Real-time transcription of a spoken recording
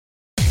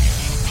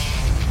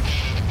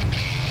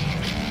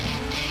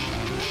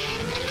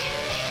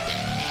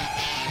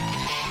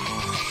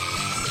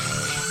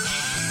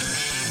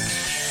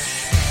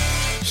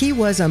He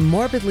was a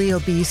morbidly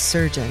obese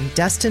surgeon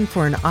destined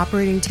for an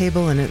operating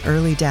table and an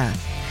early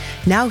death.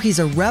 Now he's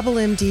a rebel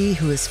MD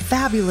who is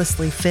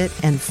fabulously fit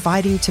and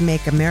fighting to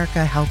make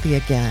America healthy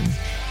again.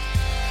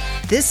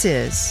 This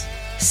is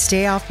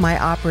Stay Off My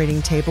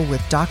Operating Table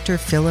with Dr.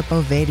 Philip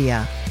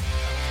Ovadia.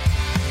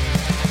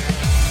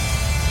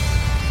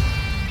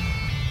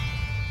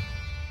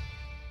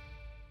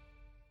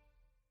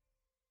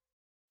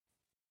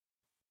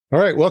 All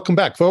right, welcome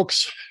back,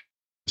 folks.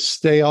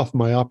 Stay Off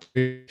My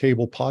Operating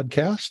Table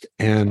podcast.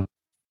 And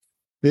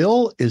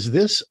Bill,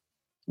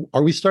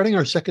 are we starting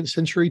our second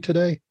century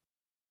today?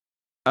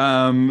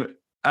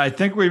 I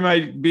think we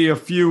might be a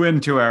few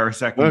into our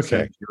second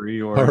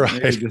century, or all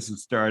right. Maybe this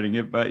is starting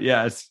it, but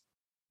yes.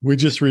 We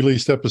just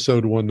released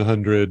episode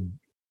 100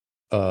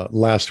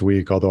 last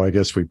week, although I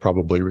guess we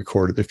probably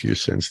recorded a few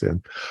since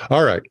then.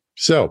 All right,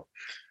 so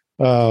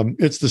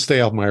it's the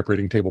Stay Off My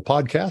Operating Table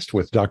podcast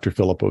with Dr.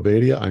 Philip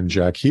Ovadia. I'm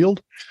Jack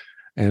Heald,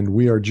 and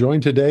we are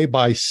joined today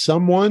by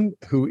someone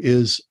who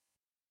is,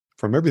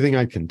 from everything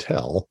I can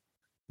tell,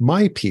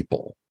 my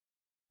people.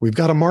 We've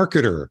got a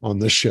marketer on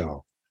this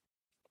show.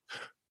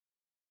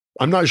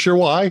 I'm not sure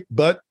why,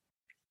 but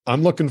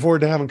I'm looking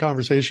forward to having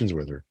conversations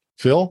with her.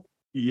 Phil?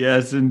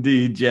 Yes,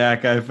 indeed,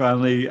 Jack. I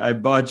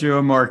bought you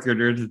a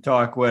marketer to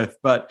talk with,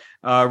 but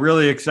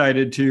really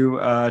excited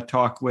to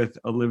talk with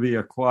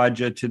Olivia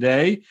Khwaja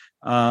today.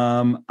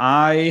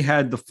 I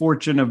had the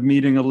fortune of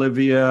meeting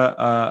Olivia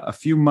a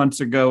few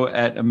months ago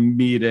at a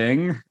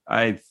meeting.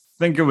 I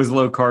think it was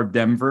Low Carb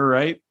Denver,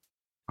 right?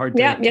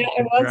 Yeah,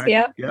 it was.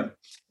 Yeah.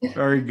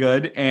 Very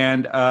good.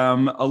 And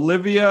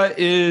Olivia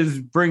is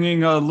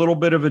bringing a little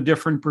bit of a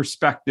different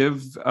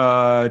perspective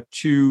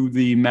to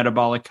the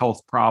metabolic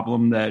health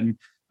problem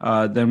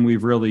than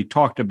we've really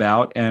talked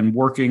about, and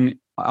working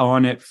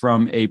on it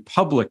from a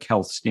public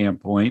health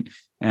standpoint.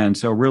 And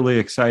so really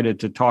excited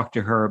to talk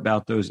to her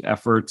about those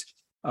efforts.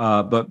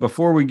 But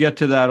before we get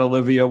to that,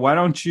 Olivia, why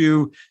don't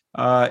you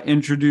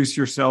introduce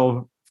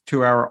yourself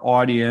to our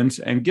audience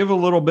and give a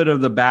little bit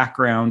of the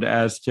background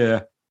as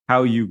to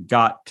how you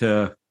got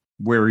to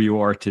where you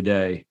are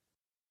today.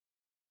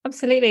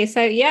 Absolutely.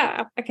 So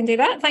yeah, I can do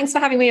that. Thanks for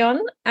having me on.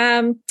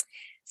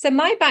 So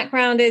my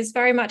background is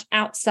very much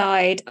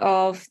outside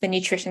of the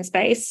nutrition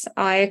space.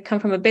 I come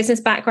from a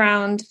business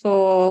background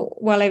for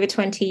well over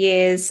 20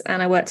 years,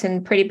 and I worked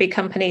in pretty big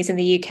companies in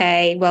the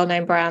UK,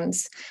 well-known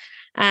brands.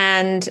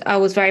 And I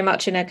was very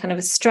much in a kind of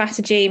a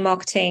strategy,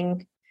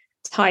 marketing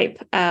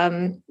type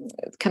kind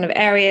of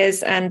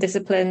areas and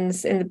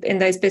disciplines in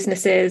those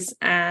businesses,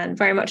 and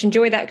very much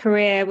enjoyed that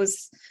career,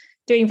 was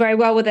doing very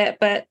well with it.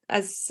 But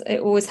as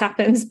it always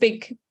happens,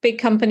 big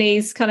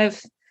companies kind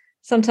of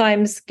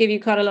sometimes give you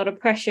quite a lot of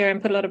pressure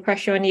and put a lot of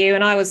pressure on you.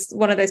 And I was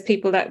one of those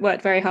people that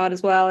worked very hard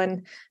as well,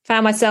 and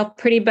found myself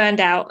pretty burned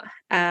out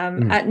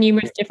at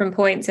numerous different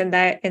points in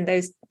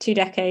those 2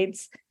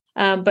 decades.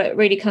 But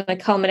really kind of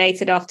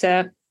culminated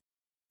after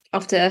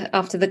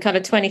the kind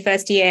of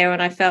 21st year,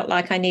 and I felt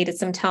like I needed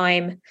some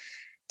time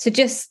to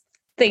just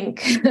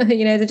think,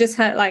 to just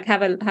have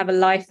a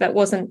life that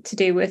wasn't to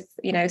do with,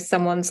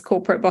 someone's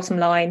corporate bottom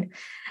line,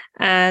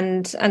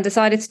 and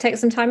decided to take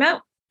some time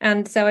out.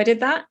 And so I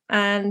did that.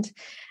 And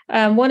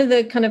one of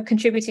the kind of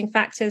contributing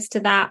factors to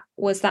that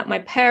was that my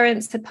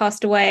parents had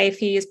passed away a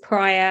few years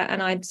prior,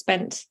 and I'd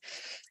spent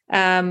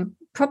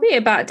probably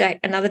about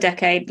another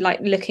decade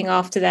looking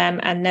after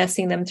them and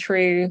nursing them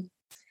through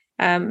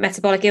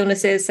metabolic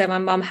illnesses. So my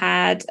mum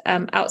had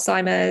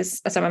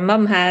Alzheimer's. So my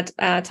mum had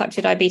type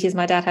 2 diabetes.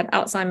 My dad had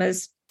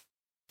Alzheimer's,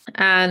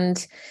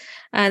 and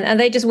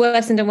they just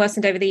worsened and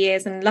worsened over the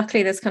years. And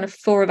luckily, there's kind of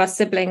 4 of us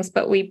siblings,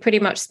 but we pretty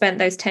much spent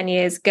those 10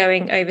 years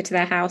going over to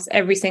their house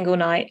every single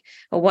night,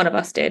 or one of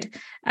us did.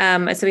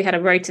 And so we had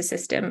a rota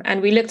system,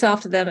 and we looked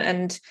after them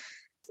and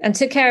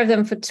took care of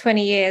them for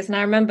 20 years. And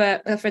I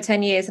remember for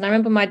 10 years, and I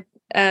remember my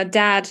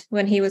dad,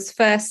 when he was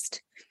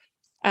first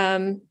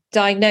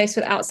diagnosed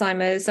with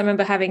Alzheimer's, I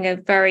remember having a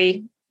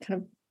very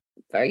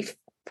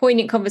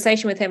poignant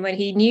conversation with him when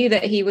he knew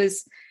that he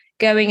was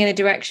going in a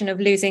direction of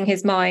losing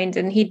his mind.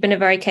 And he'd been a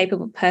very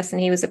capable person.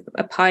 He was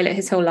a pilot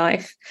his whole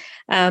life.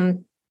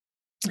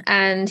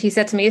 And he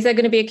said to me, is there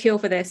going to be a cure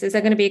for this? Is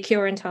there going to be a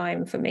cure in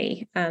time for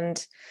me?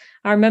 And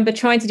I remember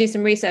trying to do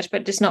some research,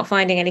 but just not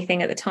finding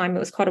anything at the time. It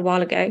was quite a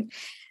while ago.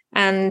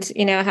 And,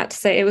 I had to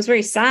say, it was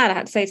very sad. I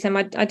had to say to him,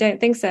 I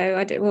don't think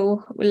so.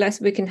 Unless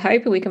we can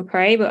hope and we can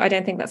pray, but I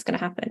don't think that's going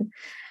to happen.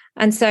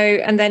 And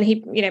then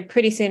he,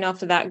 pretty soon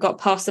after that, got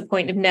past the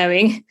point of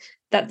knowing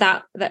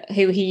that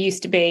who he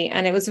used to be.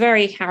 And it was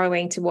very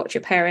harrowing to watch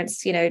your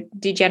parents,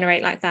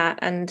 degenerate like that,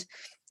 and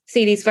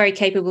see these very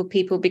capable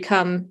people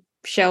become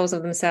shells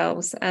of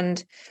themselves.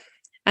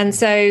 And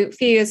so a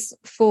few years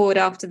forward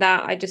after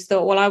that, I just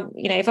thought, well,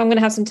 if I'm going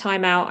to have some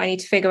time out, I need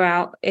to figure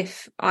out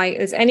if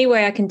there's any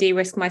way I can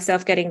de-risk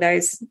myself getting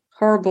those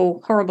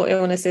horrible, horrible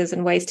illnesses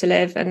and ways to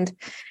live. And,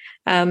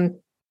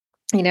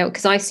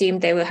 because I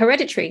assumed they were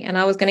hereditary and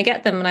I was going to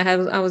get them, and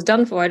I was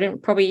done for. I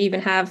didn't probably even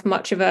have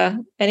much of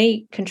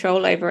any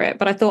control over it.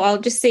 But I thought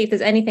I'll just see if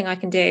there's anything I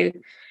can do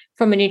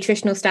from a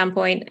nutritional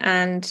standpoint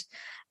and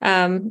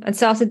and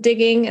started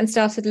digging and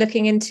started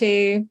looking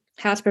into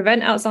how to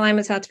prevent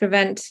Alzheimer's, how to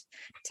prevent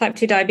type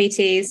 2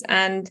 diabetes.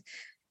 And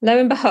lo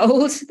and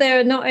behold,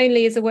 there not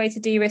only is a way to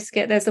de-risk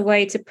it, there's a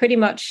way to pretty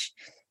much,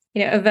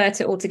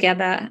 avert it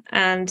altogether.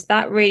 And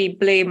that really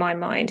blew my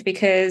mind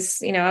because,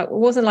 it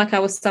wasn't like I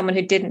was someone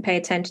who didn't pay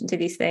attention to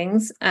these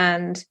things.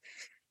 And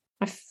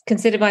I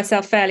considered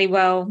myself fairly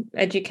well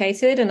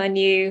educated and I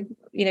knew,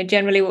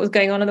 generally what was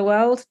going on in the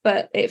world,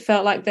 but it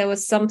felt like there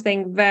was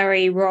something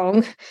very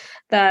wrong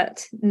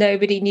that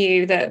nobody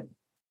knew, that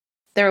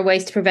there are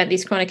ways to prevent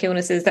these chronic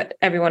illnesses that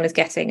everyone is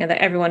getting and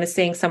that everyone is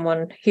seeing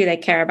someone who they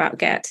care about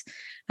get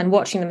and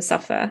watching them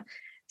suffer.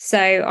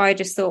 So I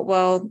just thought,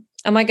 well,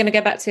 am I going to go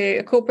back to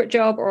a corporate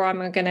job, or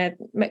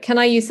can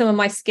I use some of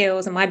my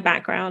skills and my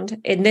background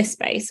in this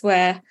space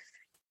where,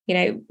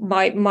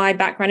 my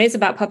background is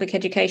about public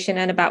education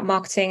and about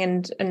marketing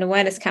and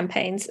awareness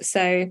campaigns.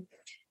 So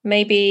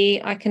maybe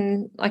I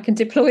can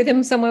deploy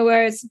them somewhere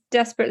where it's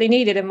desperately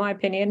needed, in my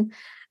opinion.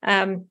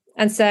 And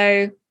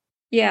so,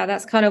 yeah,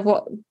 that's kind of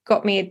what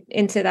got me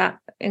into that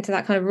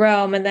kind of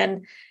realm. And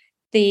then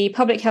the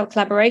Public Health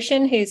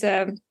Collaboration, who's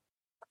a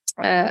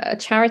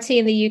charity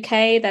in the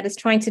UK that is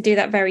trying to do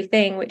that very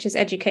thing, which is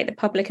educate the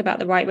public about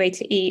the right way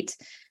to eat.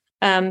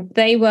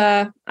 They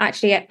were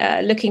actually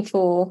looking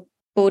for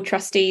board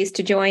trustees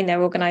to join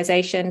their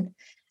organization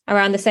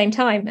around the same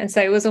time. And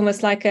so it was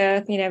almost like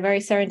a, very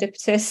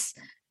serendipitous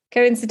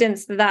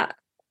coincidence that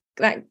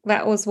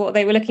was what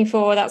they were looking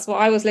for. That's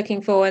what I was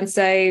looking for. And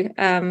so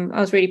I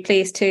was really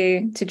pleased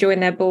to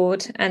join their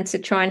board and to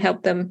try and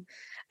help them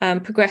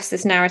progress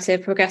this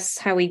narrative, progress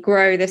how we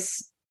grow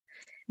this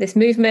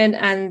movement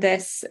and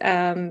this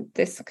kind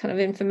of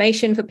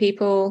information for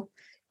people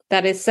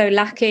that is so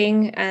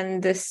lacking.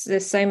 And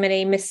there's so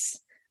many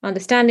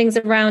misunderstandings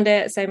around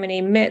it, so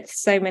many myths,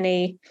 so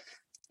many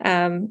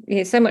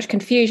so much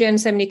confusion,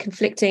 so many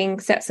conflicting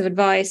sets of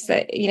advice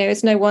that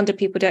it's no wonder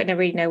people don't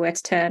really know where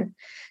to turn.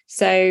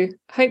 So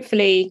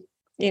hopefully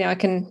I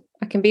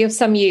can be of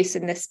some use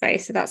in this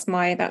space. So that's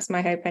my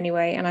hope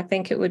anyway. And I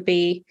think it would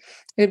be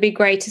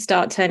great to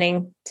start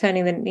turning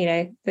shifting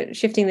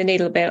the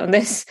needle a bit on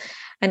this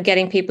and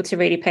getting people to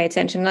really pay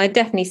attention. And I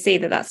definitely see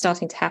that that's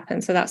starting to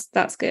happen. So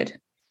that's good.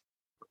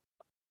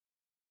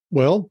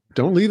 Well,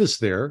 don't leave us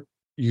there.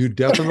 You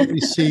definitely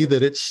see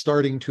that it's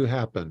starting to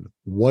happen.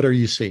 What are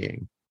you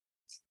seeing?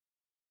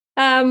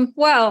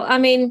 Well, I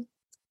mean,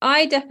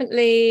 I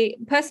definitely,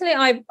 personally,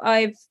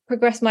 I've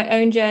progressed my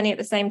own journey at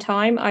the same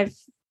time. I've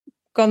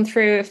gone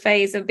through a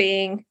phase of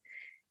being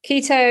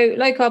keto,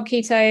 low carb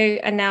keto,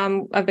 and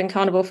now I've been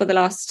carnivore for the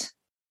last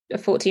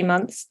 14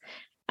 months.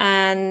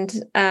 And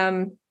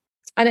in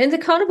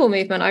the carnivore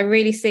movement, I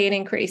really see an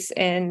increase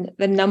in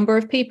the number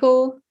of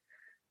people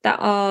that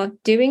are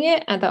doing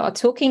it and that are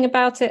talking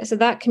about it. So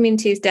that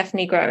community is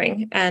definitely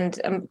growing, and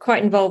I'm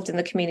quite involved in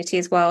the community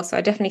as well. So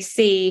I definitely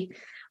see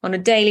on a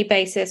daily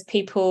basis,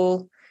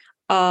 people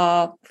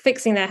are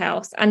fixing their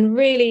health, and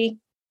really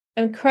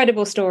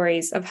incredible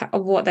stories of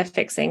what they're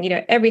fixing.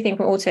 Everything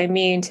from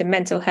autoimmune to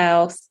mental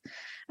health,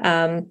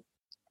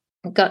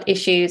 gut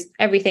issues,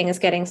 everything is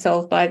getting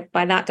solved by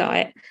that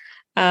diet.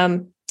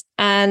 And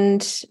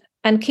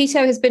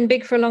keto has been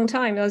big for a long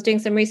time. I was doing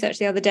some research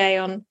the other day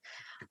on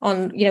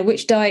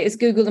which diet is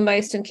Googled the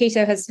most, and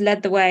keto has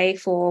led the way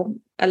for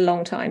a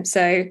long time.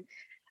 So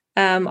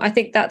I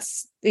think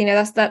that's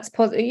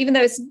positive, even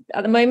though it's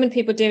at the moment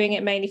people doing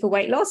it mainly for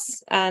weight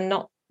loss and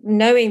not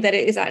knowing that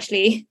it is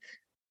actually,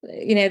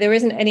 there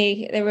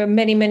are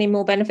many, many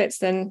more benefits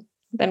than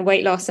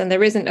weight loss, and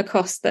there isn't a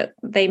cost that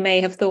they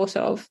may have thought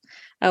of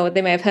or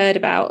they may have heard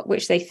about,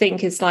 which they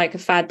think is like a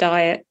fad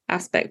diet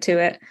aspect to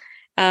it.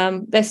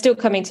 They're still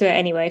coming to it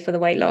anyway for the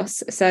weight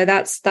loss. So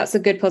that's a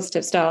good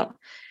positive start.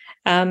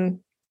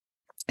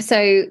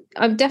 So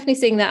I'm definitely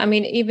seeing that. I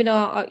mean, even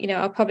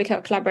our public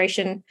health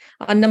collaboration,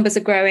 our numbers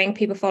are growing,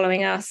 people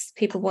following us,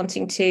 people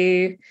wanting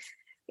to,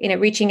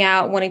 reaching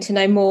out, wanting to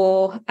know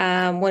more,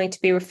 wanting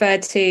to be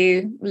referred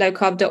to low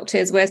carb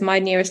doctors. Where's my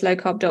nearest low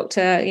carb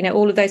doctor?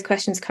 All of those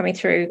questions coming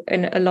through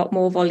in a lot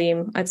more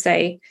volume, I'd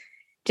say,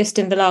 just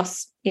in the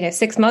last,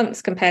 6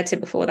 months compared to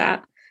before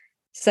that.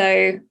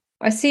 So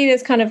I see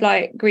there's kind of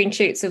like green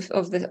shoots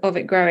of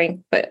it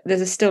growing, but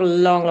there's still a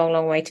long, long,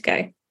 long way to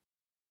go.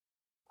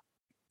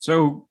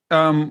 So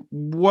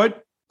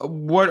what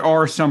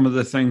are some of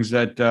the things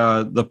that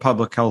the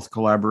public health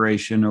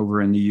collaboration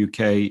over in the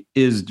UK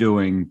is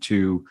doing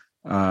to,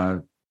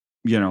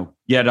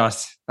 get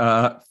us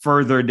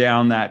further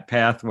down that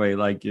pathway,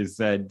 like you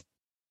said?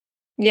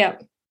 Yeah.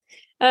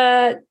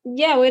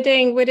 We're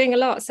doing a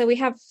lot. So we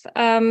have,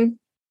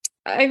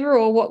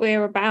 overall, what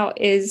we're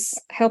about is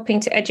helping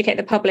to educate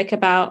the public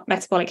about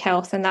metabolic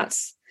health. And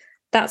that's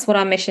what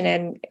our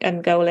mission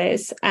and goal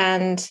is.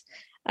 And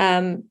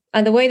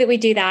the way that we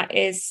do that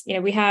is,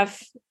 we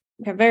have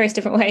various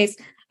different ways.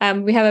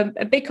 We have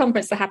a big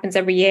conference that happens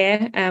every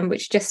year,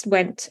 which just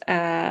went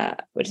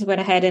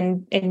ahead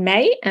in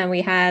May, and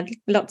we had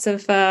lots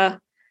of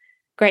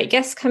great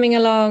guests coming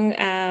along.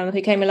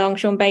 Who came along?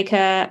 Sean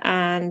Baker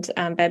and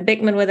Ben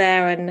Bickman were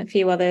there, and a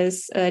few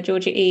others.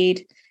 Georgia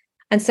Eade.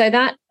 And so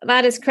that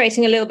is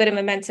creating a little bit of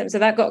momentum. So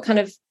that got kind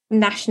of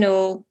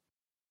national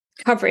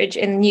coverage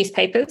in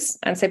newspapers,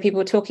 and so people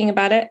were talking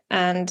about it,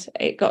 and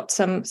it got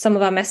some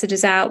of our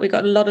messages out. We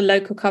got a lot of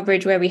local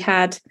coverage where we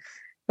had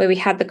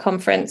the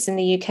conference in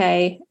the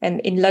UK, and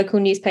in local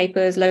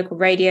newspapers, local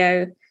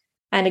radio,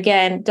 and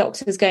again,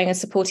 doctors going and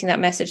supporting that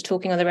message,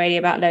 talking on the radio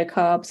about low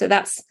carb. So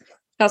that's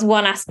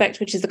one aspect,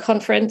 which is the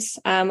conference,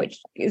 which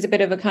is a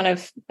bit of a kind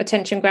of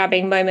attention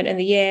grabbing moment in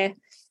the year.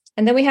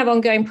 And then we have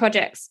ongoing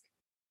projects.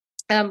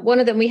 One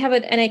of them, we have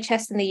an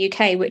NHS in the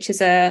UK, which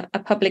is a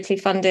publicly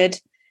funded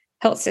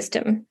health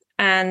system.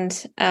 And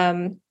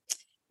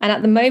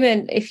at the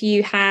moment, if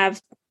you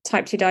have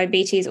type 2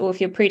 diabetes or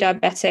if you're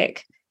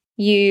pre-diabetic,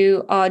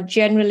 you are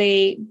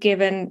generally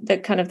given the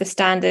kind of the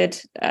standard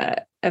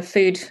of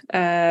food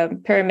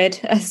pyramid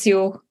as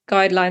your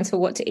guidelines for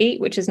what to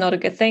eat, which is not a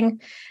good thing.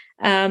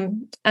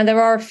 And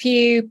there are a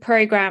few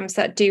programs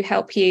that do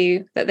help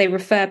you, that they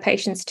refer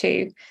patients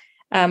to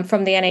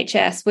from the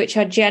NHS, which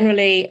are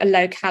generally a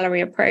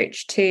low-calorie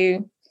approach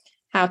to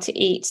how to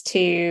eat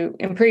to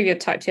improve your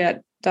type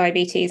 2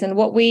 diabetes. And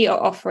what we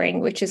are offering,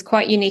 which is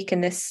quite unique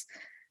in this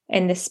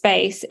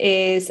space,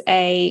 is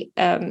a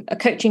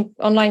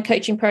online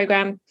coaching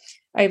program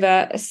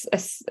over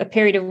a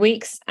period of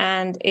weeks,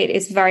 and it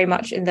is very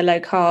much in the low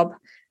carb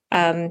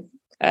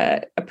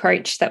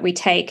approach that we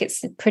take.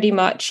 It's pretty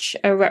much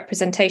a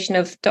representation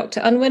of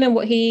Dr. Unwin and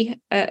what he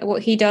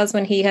does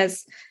when he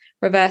has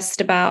reversed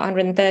about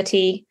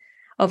 130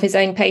 of his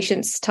own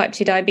patients' type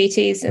 2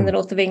 diabetes in the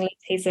north of England.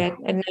 He's a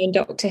known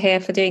doctor here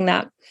for doing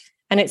that.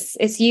 And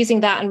it's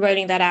using that and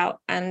rolling that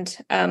out. And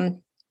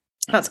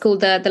that's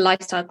called the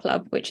Lifestyle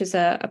Club, which is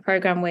a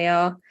program we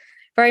are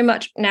very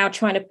much now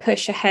trying to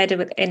push ahead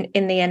with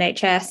in the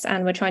NHS.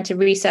 And we're trying to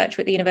research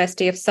with the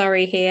University of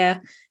Surrey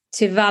here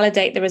to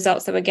validate the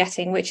results that we're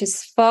getting, which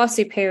is far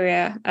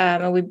superior,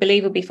 and we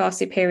believe will be far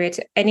superior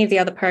to any of the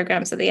other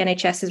programs that the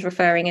NHS is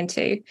referring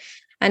into.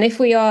 And if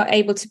we are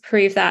able to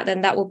prove that,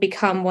 then that will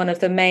become one of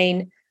the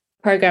main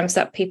programs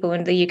that people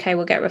in the UK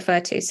will get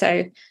referred to.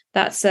 So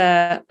that's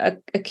a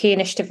key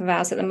initiative of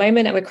ours at the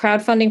moment, and we're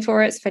crowdfunding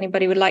for it. So if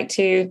anybody would like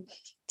to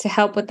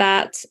help with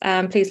that,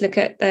 please look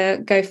at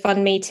the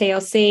GoFundMe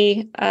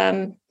TLC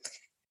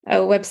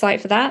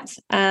website for that,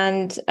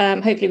 and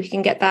hopefully we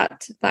can get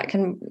that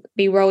can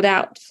be rolled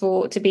out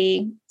to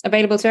be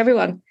available to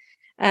everyone.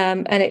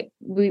 And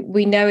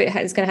we know it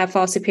is going to have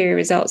far superior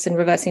results in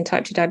reversing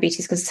type 2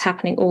 diabetes because it's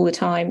happening all the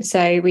time.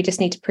 So we just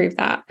need to prove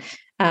that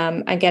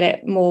and get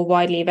it more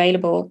widely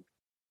available.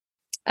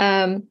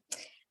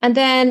 And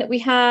then we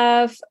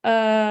have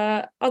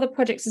other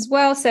projects as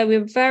well. So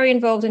we're very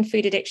involved in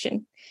food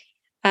addiction.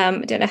 I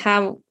don't know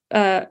how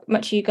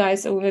much you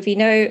guys, or if you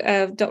know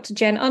of Dr.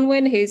 Jen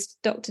Unwin, who's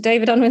Dr.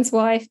 David Unwin's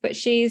wife, but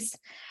she's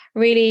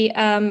really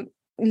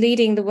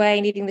leading the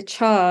way, leading the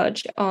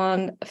charge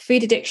on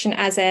food addiction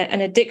as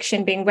an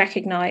addiction being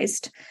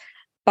recognized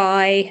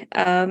by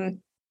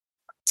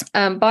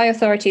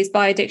authorities,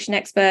 by addiction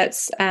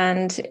experts,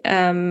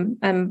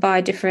 and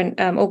by different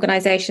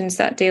organizations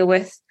that deal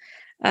with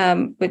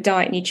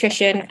diet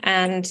nutrition.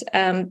 And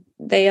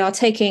they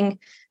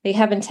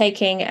have been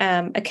taking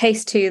a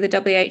case to the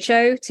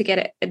WHO to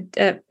get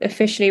it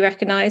officially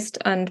recognized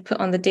and put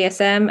on the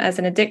DSM as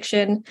an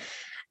addiction.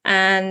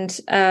 And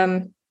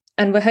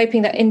we're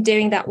hoping that in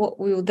doing that, what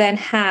we will then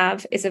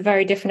have is a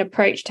very different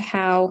approach to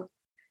how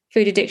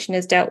food addiction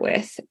is dealt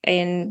with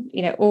in,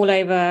 all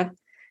over,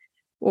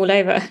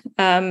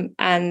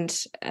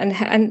 and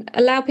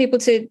allow people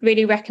to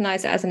really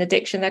recognize it as an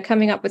addiction. They're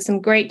coming up with some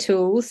great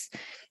tools,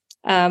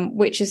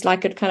 which is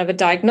like a kind of a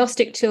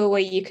diagnostic tool where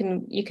you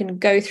can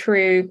go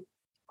through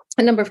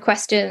a number of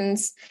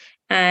questions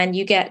and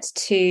you get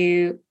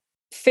to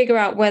figure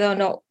out whether or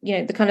not,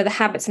 the kind of the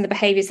habits and the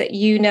behaviors that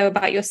you know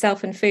about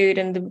yourself and food.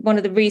 And one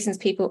of the reasons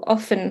people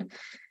often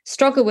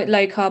struggle with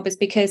low carb is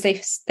because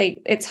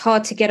it's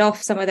hard to get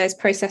off some of those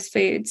processed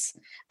foods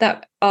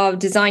that are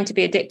designed to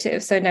be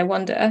addictive. So no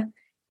wonder.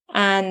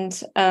 And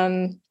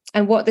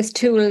what this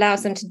tool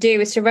allows them to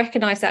do is to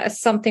recognize that as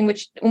something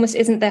which almost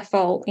isn't their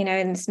fault,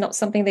 and it's not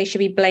something they should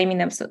be blaming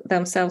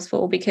themselves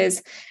for,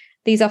 because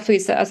these are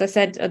foods that, as I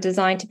said, are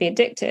designed to be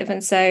addictive.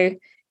 And so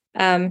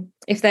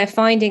if they're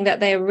finding that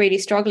they're really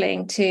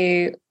struggling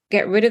to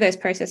get rid of those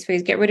processed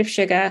foods, get rid of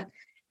sugar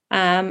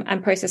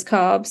and processed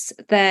carbs,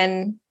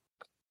 then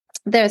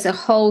there's a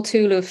whole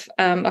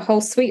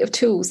suite of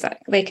tools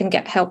that they can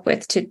get help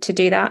with to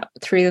do that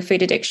through the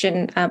food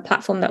addiction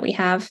platform that we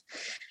have.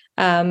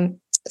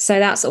 So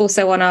that's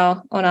also on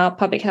our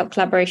public health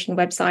collaboration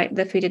website,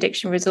 the food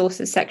addiction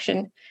resources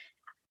section.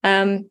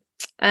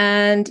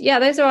 And yeah,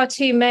 those are our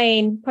two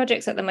main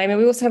projects at the moment.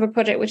 We also have a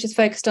project which is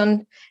focused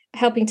on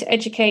helping to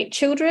educate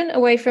children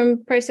away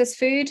from processed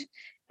food.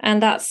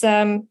 And that's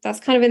kind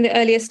of in the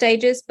earlier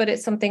stages, but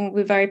it's something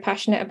we're very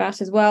passionate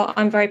about as well.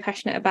 I'm very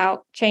passionate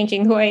about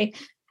changing the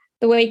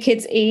way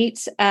kids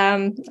eat.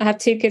 I have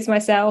two kids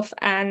myself,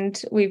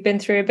 and we've been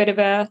through a bit of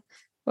a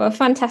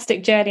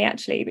fantastic journey,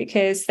 actually,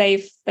 because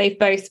they've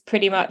both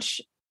pretty much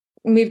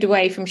moved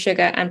away from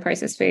sugar and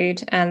processed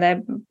food, and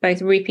they're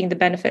both reaping the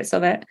benefits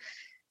of it.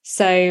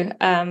 So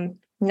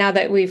now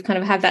that we've kind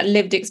of had that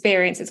lived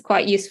experience, it's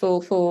quite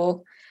useful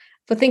for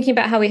thinking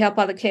about how we help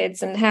other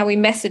kids and how we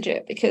message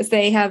it, because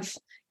they have,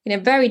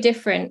 very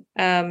different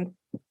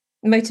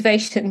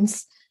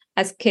motivations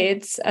as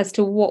kids as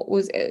to what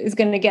is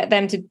going to get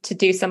them to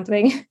do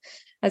something,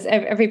 as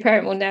every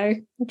parent will know.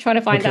 I'm trying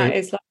to find that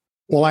is like.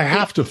 Well, I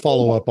have to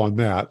follow up on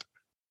that.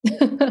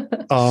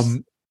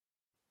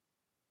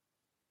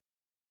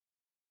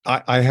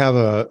 I have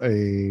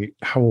a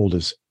how old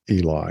is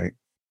Eli?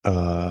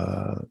 13?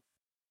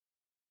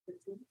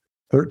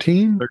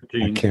 13.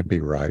 That can't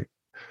be right.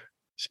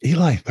 Is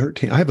Eli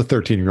 13? I have a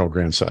 13-year-old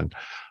grandson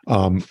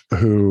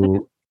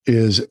who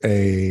is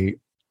a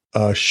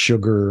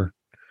sugar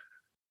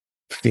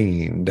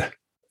fiend.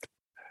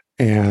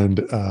 And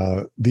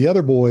the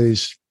other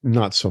boys,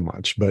 not so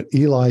much, but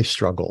Eli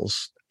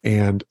struggles.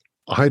 And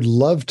I'd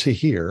love to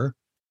hear,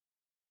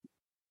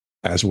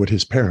 as would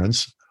his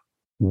parents,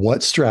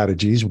 what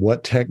strategies,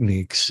 what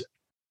techniques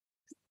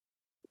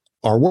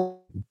are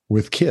working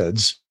with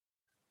kids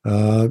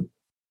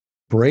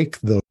break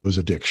those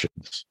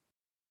addictions.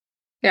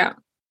 Yeah.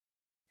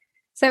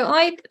 So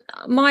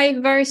my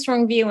very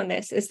strong view on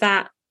this is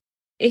that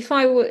if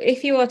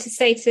you are to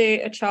say to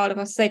a child, if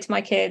I say to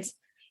my kids,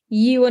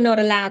 you are not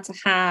allowed to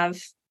have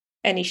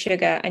any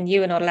sugar and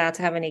you are not allowed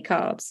to have any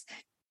carbs,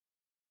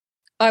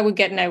 I would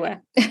get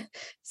nowhere.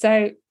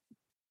 So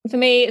for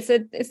me, it's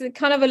a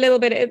kind of a little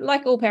bit,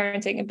 like all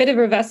parenting, a bit of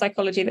reverse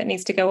psychology that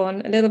needs to go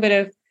on, a little bit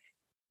of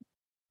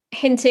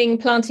hinting,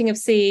 planting of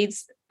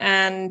seeds,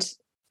 and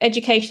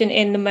education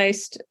in the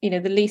most,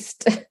 the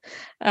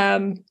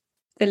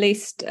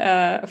least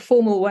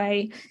formal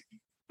way.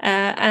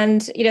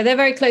 And they're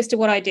very close to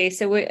what I do.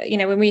 So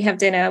when we have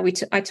dinner,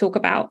 I talk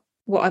about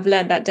what I've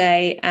learned that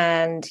day,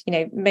 and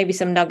maybe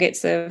some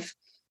nuggets of,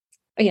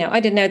 I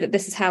didn't know that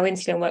this is how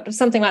insulin worked, or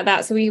something like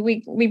that. So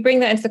we bring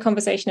that into the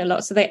conversation a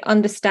lot, so they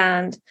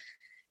understand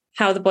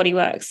how the body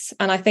works.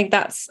 And I think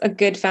that's a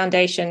good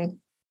foundation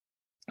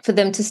for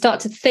them to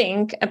start to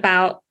think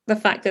about the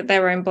fact that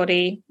their own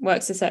body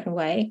works a certain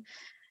way.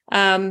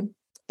 But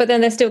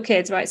then they're still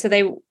kids, right?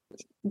 So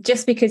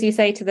just because you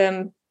say to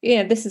them,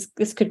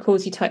 this could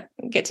cause you to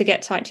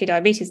get type 2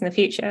 diabetes in the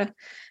future,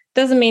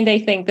 doesn't mean they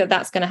think that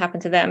that's going to happen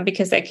to them,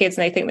 because they're kids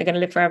and they think they're going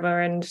to live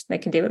forever and they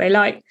can do what they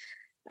like.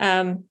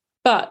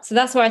 But so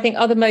that's where I think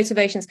other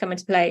motivations come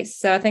into place.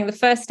 So I think the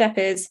first step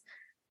is,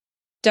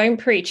 don't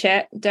preach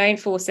it, don't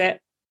force it,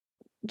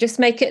 just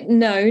make it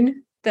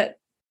known that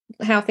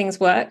how things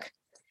work.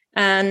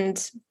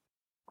 And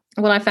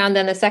what I found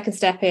then, the second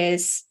step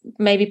is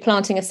maybe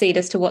planting a seed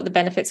as to what the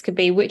benefits could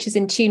be, which is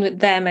in tune with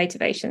their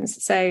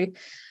motivations. So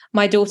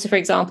my daughter, for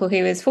example, who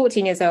is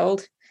 14 years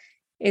old,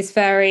 is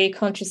very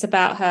conscious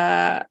about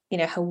her,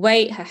 her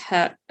weight,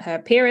 her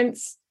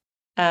appearance.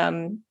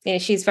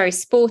 She's very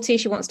sporty.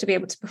 She wants to be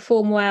able to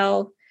perform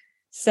well.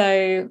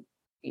 So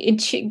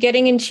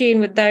getting in tune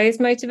with those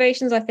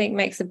motivations, I think,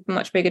 makes a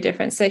much bigger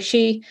difference. So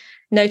she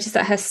noticed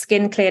that her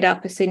skin cleared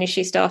up as soon as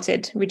she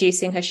started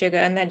reducing her sugar.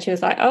 And then she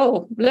was like,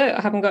 oh, look,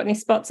 I haven't got any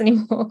spots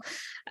anymore.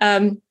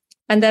 And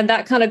then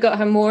that kind of got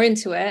her more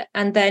into it.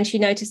 And then she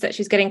noticed that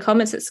she's getting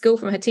comments at school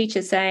from her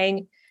teachers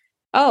saying,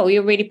 oh,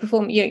 you're really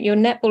performing, your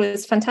netball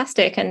is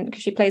fantastic. And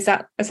because she plays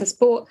that as a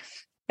sport,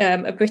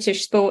 a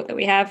British sport that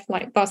we have,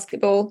 like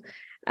basketball.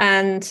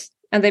 And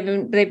they've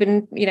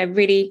been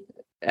really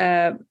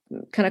kind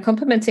of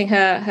complimenting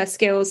her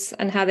skills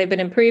and how they've been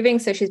improving.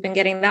 So she's been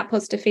getting that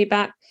positive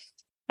feedback.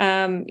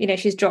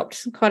 She's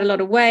dropped quite a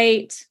lot of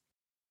weight,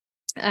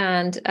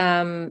 and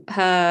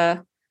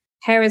her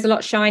hair is a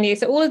lot shinier.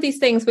 So all of these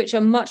things, which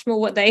are much more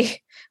what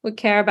they would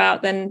care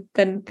about than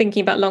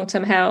thinking about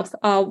long-term health,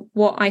 are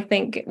what I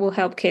think will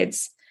help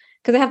kids,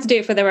 because they have to do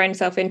it for their own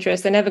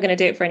self-interest. They're never going to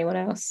do it for anyone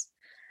else.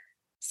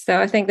 So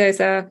I think those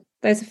are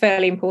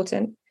fairly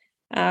important.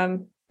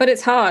 But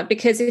it's hard,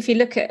 because if you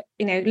look at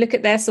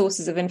their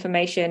sources of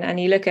information, and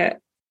you look at,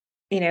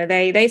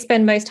 they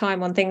spend most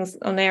time on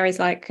areas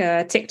like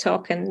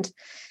TikTok and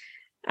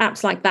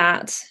apps like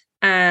that.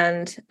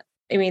 And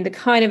I mean, the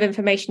kind of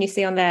information you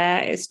see on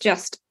there is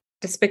just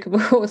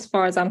despicable as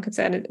far as I'm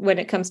concerned when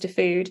it comes to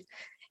food,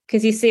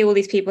 because you see all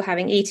these people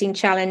having eating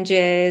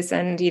challenges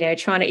and,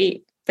 trying to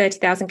eat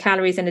 30,000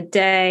 calories in a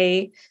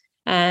day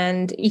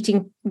and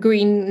eating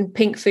green and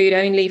pink food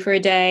only for a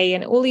day,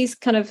 and all these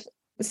kind of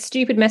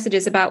stupid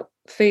messages about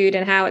food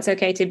and how it's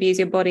okay to abuse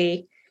your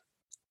body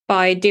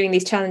by doing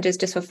these challenges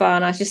just for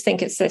fun. I just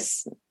think it's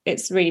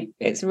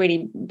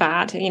really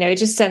bad. It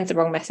just sends the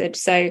wrong message.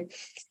 So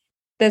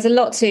there's a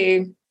lot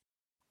to,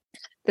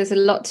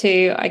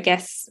 I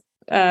guess,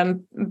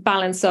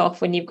 balance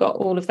off when you've got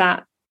all of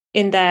that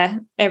in there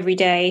every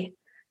day,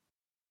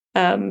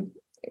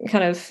 everyday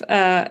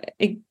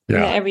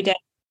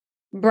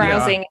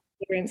browsing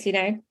experience,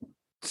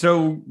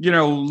 So,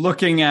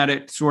 looking at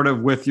it sort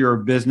of with your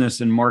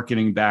business and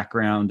marketing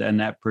background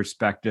and that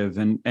perspective,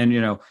 and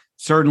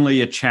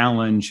certainly a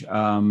challenge,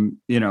 and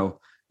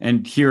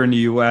here in the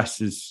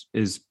US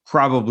is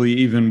probably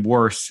even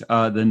worse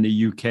than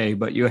the UK,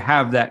 but you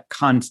have that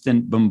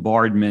constant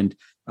bombardment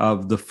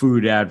of the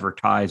food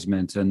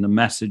advertisements and the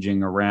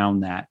messaging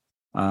around that.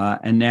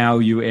 And now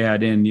you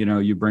add in,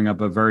 you bring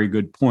up a very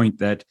good point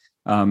that,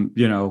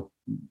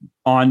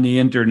 on the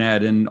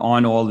internet and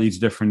on all these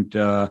different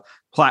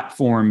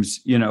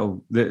platforms,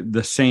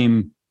 the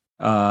same,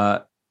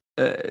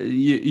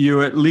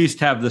 you at least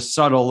have the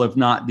subtle, if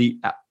not the,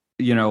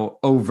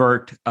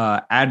 overt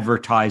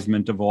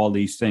advertisement of all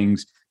these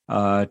things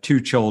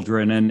to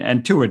children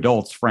and to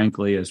adults,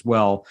 frankly, as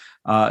well.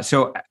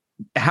 So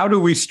how do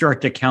we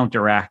start to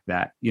counteract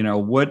that?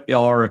 What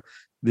are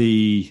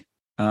the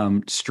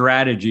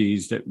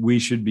strategies that we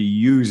should be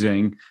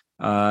using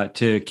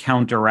to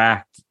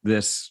counteract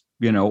this,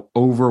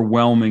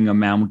 overwhelming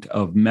amount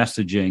of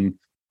messaging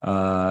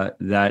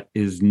that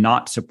is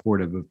not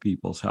supportive of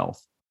people's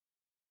health?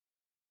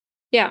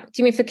 Yeah. Do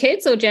you mean for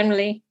kids or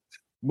generally?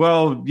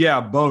 Well,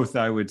 yeah, both,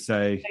 I would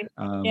say.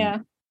 Yeah.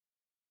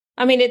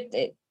 I mean,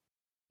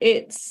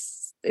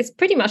 it's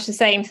pretty much the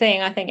same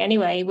thing, I think,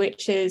 anyway,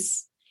 which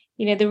is,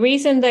 the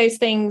reason those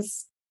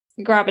things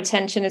grab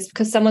attention is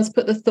because someone's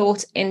put the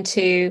thought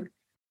into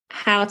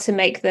how to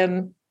make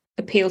them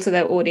appeal to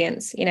their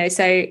audience.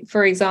 So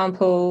for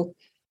example,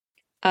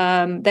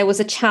 there was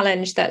a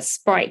challenge that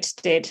Sprite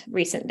did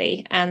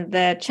recently, and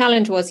the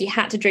challenge was you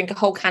had to drink a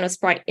whole can of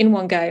Sprite in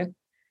one go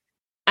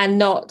and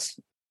not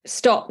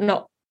stop,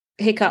 not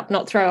hiccup,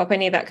 not throw up,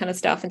 any of that kind of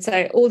stuff. And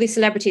so all these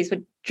celebrities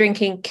were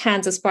drinking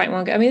cans of Sprite in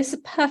one go. I mean, this is a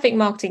perfect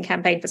marketing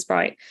campaign for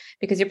Sprite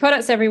because your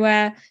product's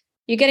everywhere.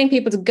 You're getting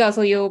people to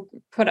guzzle your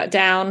product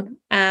down,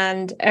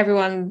 and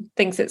everyone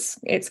thinks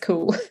it's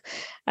cool.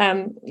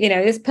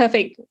 It's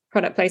perfect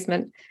product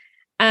placement.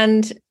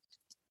 And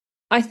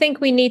I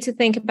think we need to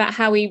think about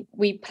how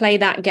we play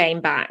that game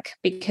back,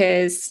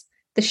 because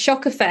the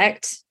shock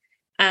effect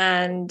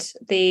and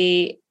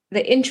the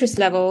interest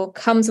level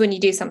comes when you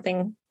do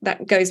something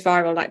that goes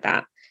viral like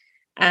that.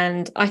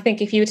 And I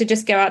think if you were to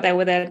just go out there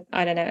with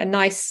a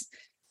nice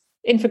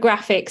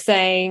infographic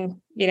saying,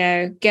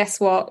 guess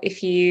what,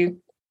 if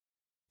you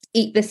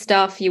eat this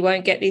stuff, you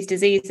won't get these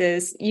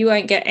diseases, you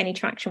won't get any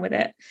traction with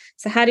it.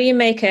 So how do you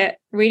make it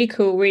really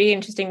cool, really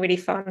interesting, really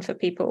fun for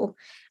people?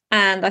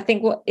 And I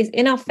think what is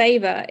in our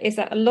favor is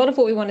that a lot of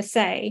what we want to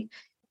say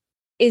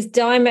is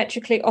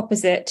diametrically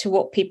opposite to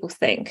what people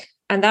think.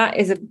 And that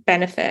is a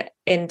benefit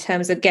in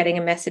terms of getting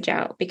a message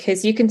out,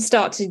 because you can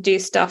start to do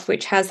stuff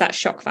which has that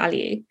shock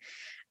value.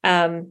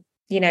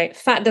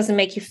 Fat doesn't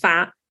make you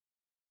fat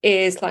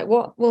is like,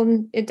 what?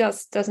 Well, it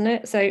does, doesn't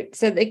it? So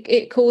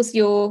it calls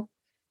your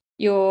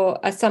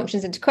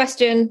assumptions into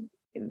question.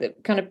 The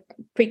kind of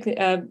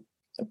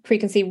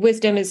preconceived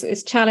wisdom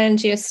is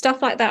challenged.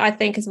 Stuff like that, I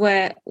think, is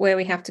where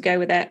we have to go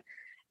with it.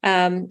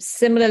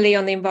 Similarly,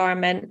 on the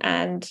environment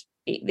and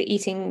the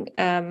eating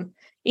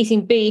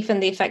beef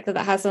and the effect that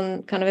has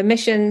on kind of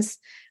emissions,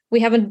 we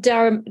have a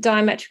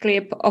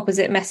diametrically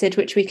opposite message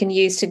which we can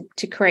use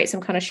to create some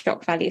kind of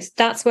shock values.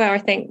 That's where I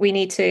think we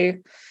need to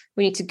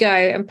go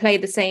and play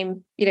the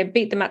same,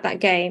 beat them at that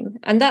game.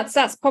 And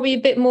that's probably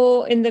a bit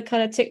more in the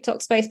kind of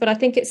TikTok space, but I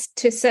think it's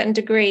to a certain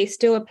degree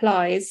still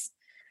applies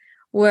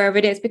wherever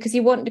it is, because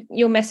you want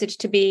your message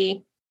to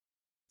be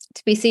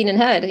seen and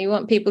heard, and you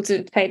want people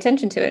to pay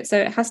attention to it. So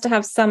it has to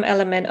have some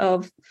element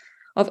of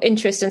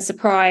interest and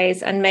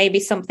surprise, and maybe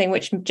something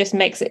which just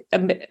makes it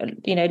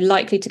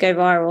likely to go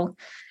viral.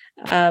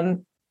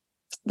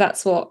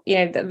 That's what,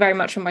 very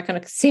much from my kind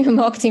of consumer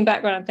marketing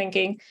background, I'm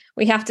thinking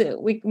we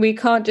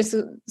can't just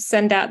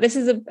send out, this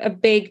is a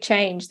big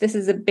change, this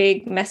is a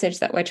big message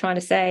that we're trying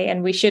to say,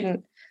 and we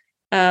shouldn't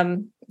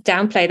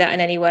downplay that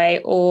in any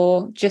way,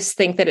 or just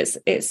think that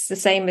it's the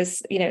same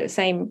as, the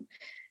same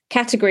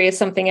category as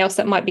something else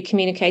that might be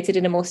communicated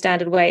in a more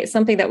standard way. It's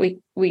something that we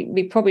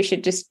probably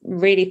should just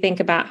really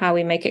think about how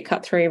we make it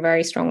cut through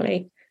very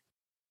strongly.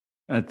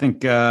 I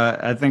think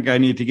I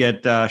need to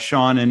get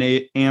Sean and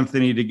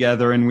Anthony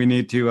together, and we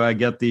need to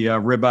get the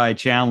ribeye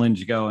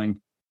challenge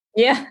going.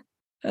 Yeah,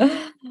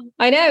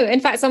 I know. In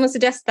fact, someone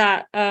suggests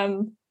that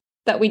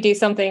we do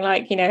something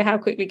like, how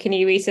quickly can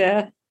you eat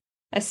a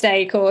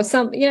steak, or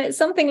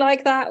something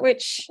like that,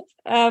 which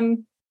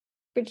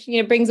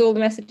brings all the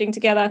messaging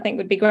together. I think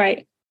would be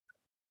great.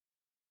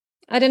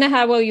 I don't know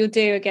how well you'll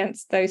do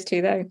against those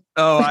two, though.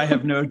 Oh, I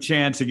have no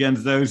chance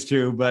against those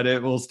two, but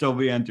it will still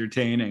be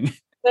entertaining.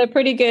 They're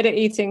pretty good at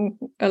eating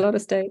a lot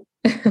of steak.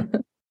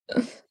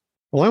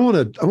 Well, I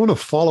want to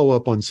follow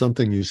up on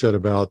something you said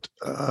about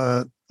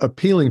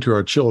appealing to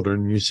our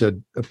children. You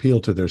said appeal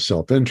to their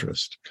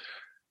self-interest.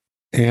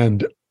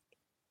 And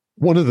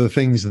one of the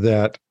things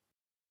that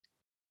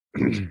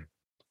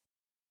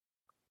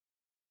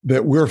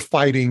we're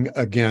fighting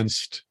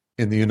against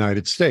in the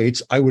United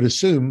States, I would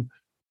assume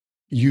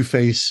you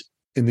face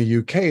in the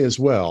UK as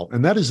well,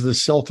 and that is the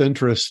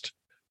self-interest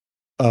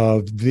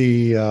of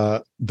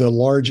the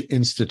large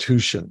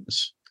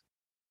institutions.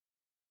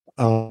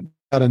 Had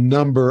a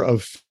number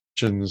of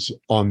fictions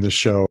on the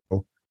show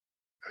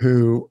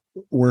who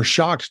were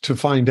shocked to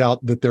find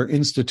out that their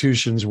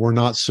institutions were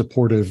not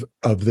supportive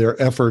of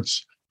their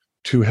efforts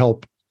to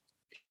help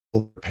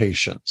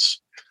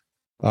patients.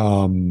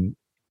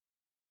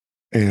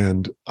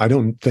 And I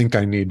don't think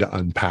I need to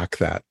unpack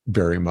that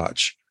very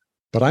much.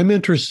 But I'm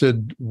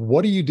interested,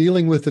 what are you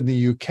dealing with in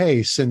the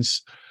UK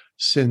since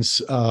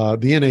the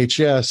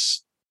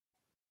NHS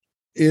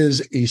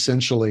is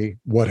essentially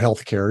what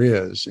healthcare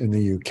is in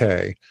the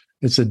UK?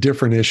 It's a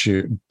different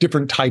issue,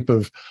 different type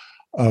of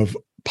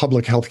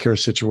public healthcare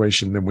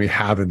situation than we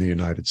have in the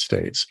United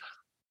States.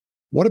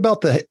 What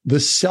about the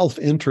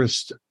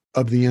self-interest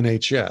of the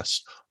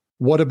NHS?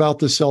 What about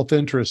the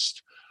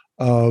self-interest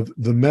of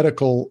the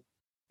medical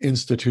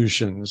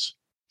institutions?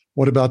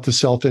 What about the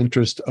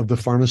self-interest of the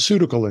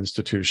pharmaceutical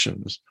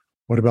institutions?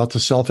 What about the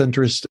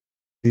self-interest of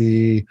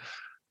the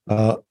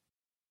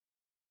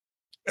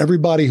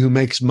everybody who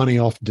makes money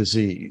off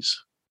disease?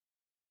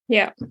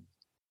 Yeah.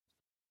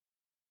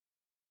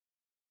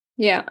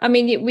 Yeah. I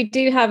mean, we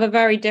do have a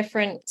very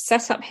different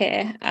setup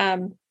here,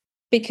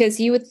 because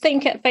you would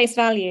think at face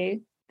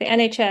value, the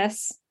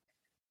NHS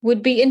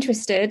would be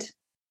interested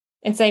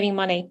in saving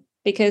money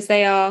because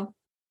they are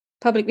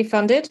publicly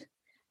funded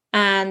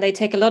and they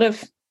take a lot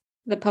of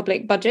the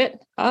public budget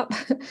up.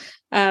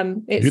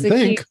 It's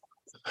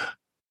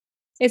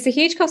a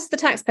huge cost to the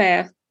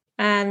taxpayer.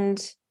 And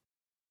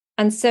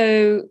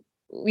so,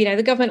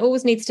 the government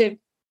always needs to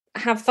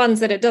have funds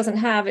that it doesn't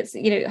have. It's,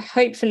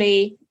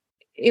 hopefully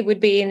it would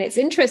be in its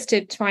interest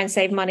to try and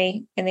save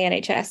money in the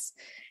NHS.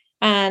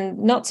 And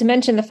not to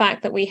mention the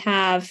fact that the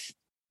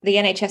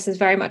NHS is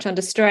very much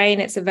under strain.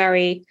 It's a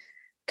very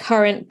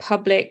current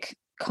public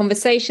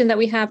conversation that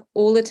we have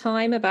all the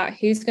time about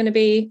who's going to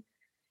be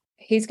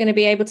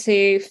able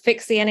to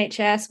fix the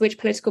NHS, which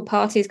political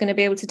party is going to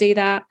be able to do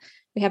that.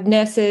 We have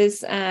nurses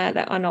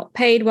that are not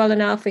paid well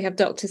enough. We have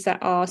doctors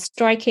that are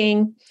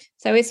striking.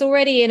 So it's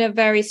already in a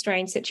very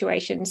strange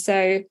situation.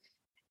 So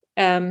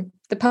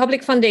the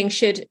public funding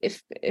should,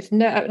 if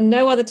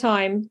no other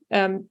time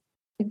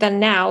than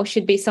now,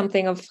 should be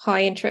something of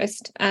high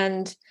interest.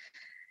 And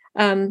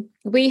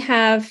we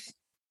have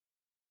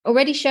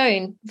already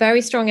shown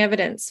very strong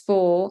evidence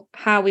for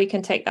how we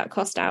can take that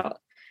cost out.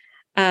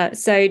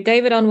 So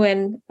David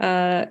Unwin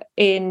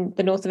in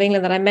the north of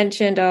England that I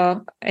mentioned,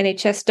 our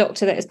NHS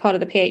doctor that is part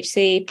of the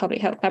PHC, Public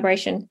Health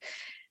Collaboration,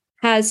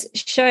 has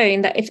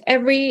shown that if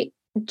every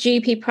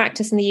GP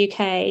practice in the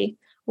UK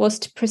was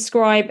to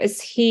prescribe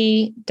as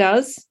he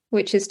does,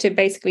 which is to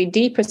basically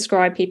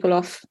deprescribe people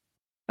off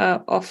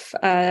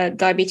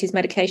diabetes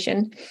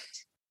medication,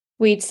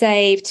 we'd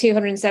save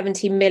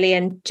 270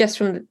 million just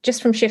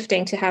from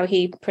shifting to how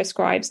he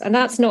prescribes. And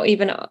that's not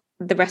even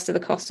the rest of the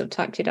cost of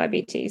type 2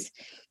 diabetes.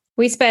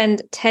 We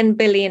spend £10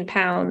 billion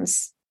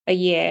a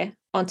year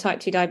on type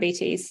 2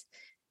 diabetes,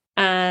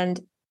 and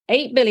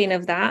 8 billion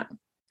of that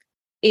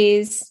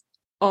is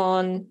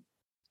on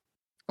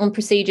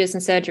procedures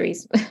and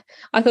surgeries.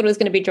 I thought it was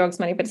going to be drugs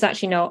money, but it's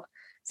actually not.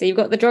 So you've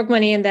got the drug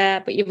money in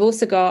there, but you've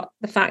also got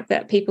the fact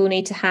that people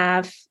need to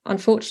have,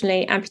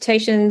 unfortunately,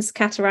 amputations,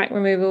 cataract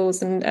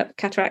removals, and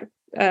cataract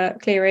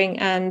clearing,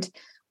 and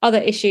other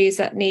issues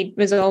that need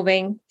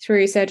resolving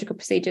through surgical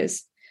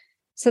procedures.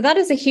 So that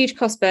is a huge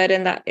cost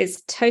burden that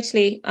is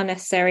totally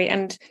unnecessary.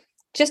 And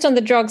just on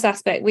the drugs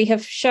aspect, we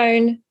have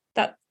shown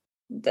that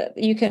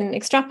you can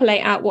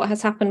extrapolate out what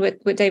has happened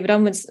with David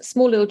Unwin's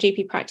small little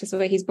GP practice,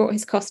 where he's brought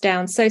his costs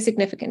down so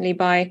significantly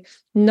by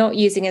not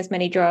using as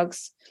many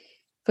drugs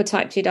for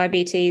type 2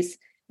 diabetes.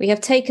 We have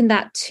taken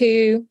that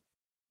to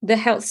the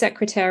health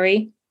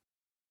secretary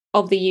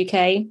of the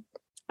UK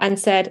and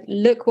said,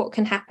 look what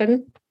can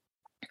happen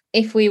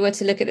if we were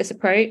to look at this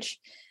approach.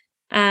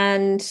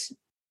 And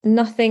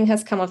nothing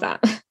has come of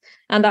that.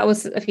 And that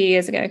was a few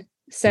years ago.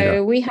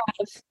 So we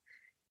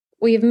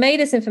have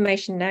made this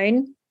information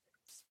known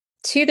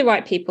to the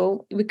right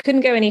people. We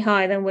couldn't go any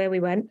higher than where we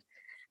went.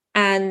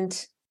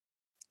 And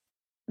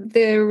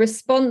the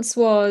response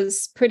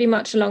was pretty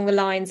much along the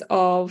lines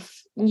of,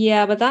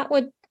 yeah, but that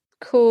would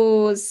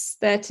cause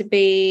there to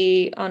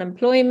be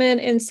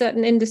unemployment in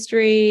certain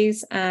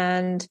industries.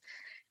 And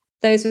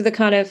those were the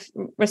kind of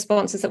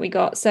responses that we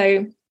got.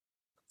 So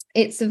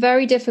it's a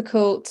very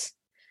difficult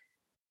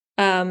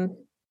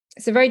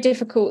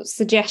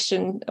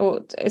suggestion,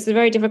 or it's a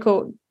very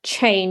difficult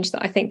change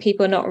that I think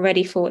people are not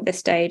ready for at this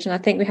stage. And I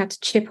think we have to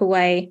chip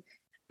away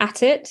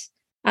at it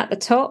at the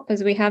top,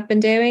 as we have been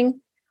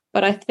doing.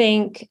 But I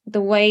think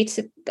the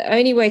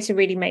only way to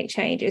really make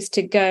change is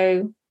to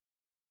go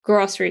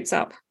grassroots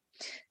up.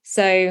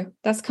 So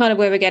that's kind of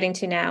where we're getting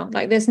to now.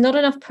 Like, there's not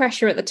enough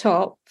pressure at the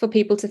top for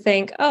people to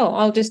think, oh,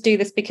 I'll just do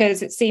this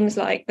because it seems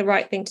like the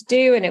right thing to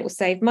do and it will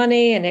save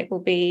money and it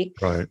will be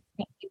right.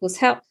 People's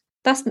help.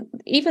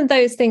 Even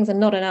those things are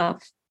not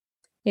enough.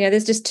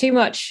 There's just too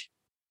much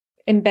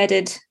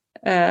embedded,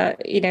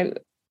 too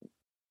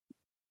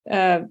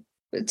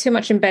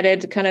much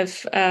embedded kind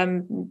of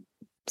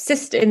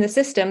system in the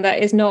system that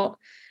is not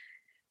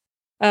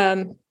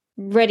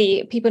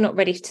ready. People are not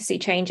ready to see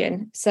change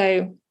in.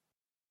 So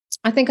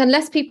I think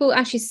unless people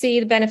actually see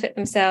the benefit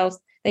themselves,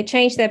 they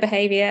change their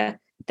behavior,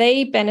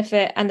 they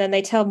benefit, and then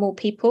they tell more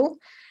people,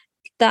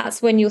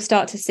 that's when you'll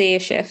start to see a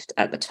shift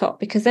at the top,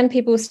 because then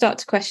people will start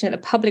to question it. The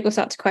public will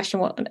start to question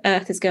what on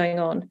earth is going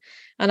on.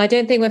 And I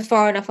don't think we're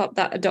far enough up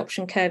that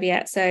adoption curve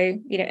yet. So,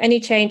 any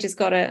change has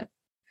got an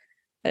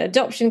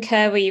adoption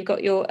curve where you've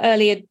got your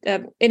early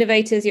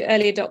innovators, your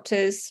early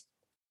adopters,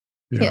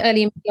 your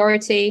early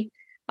majority.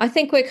 I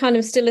think we're kind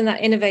of still in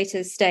that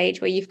innovators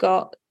stage where you've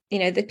got,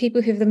 the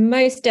people who are the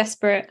most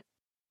desperate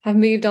have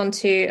moved on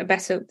to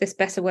this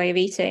better way of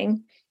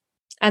eating,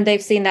 and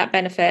they've seen that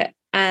benefit.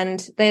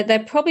 And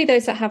they're probably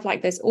those that have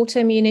like those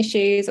autoimmune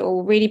issues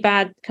or really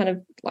bad kind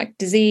of like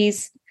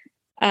disease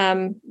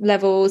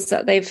levels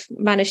that they've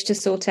managed to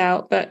sort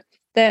out. But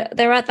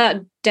they're at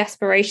that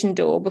desperation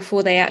door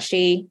before they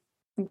actually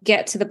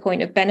get to the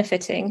point of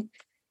benefiting.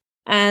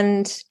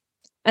 And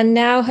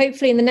now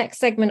hopefully in the next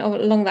segment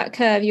along that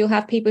curve, you'll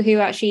have people who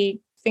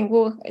actually think,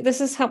 well, this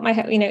has helped my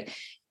health,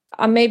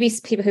 maybe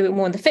people who are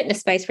more in the fitness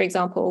space, for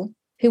example,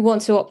 who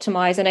want to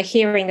optimize and are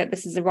hearing that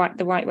this is the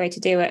right way to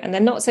do it. And they're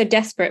not so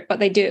desperate, but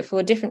they do it for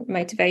a different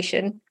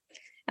motivation.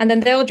 And then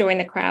they'll join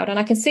the crowd. And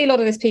I can see a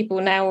lot of these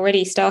people now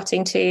already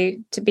starting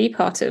to be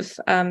part of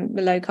the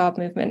low carb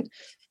movement.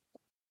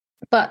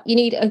 But you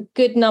need a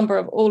good number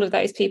of all of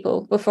those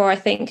people before I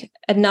think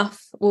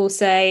enough will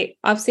say,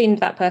 I've seen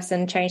that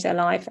person change their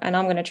life and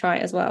I'm going to try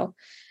it as well.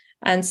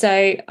 And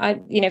so,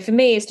 for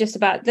me, it's just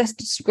about let's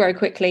just grow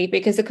quickly,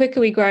 because the quicker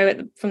we grow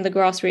from the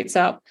grassroots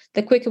up,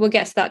 the quicker we'll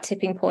get to that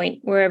tipping point,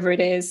 wherever it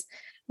is,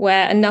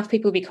 where enough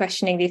people will be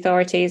questioning the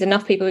authorities,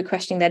 enough people will be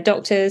questioning their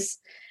doctors,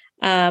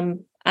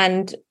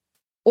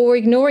 or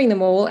ignoring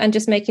them all and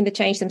just making the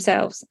change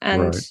themselves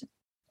and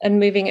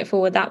moving it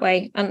forward that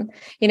way. And,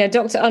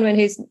 Dr. Unwin,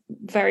 who's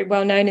very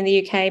well known in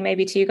the UK,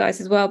 maybe to you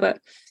guys as well, but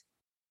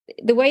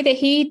the way that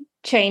he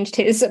changed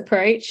his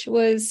approach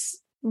was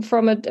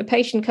from a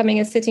patient coming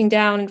and sitting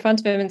down in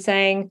front of him and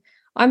saying,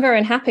 I'm very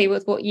unhappy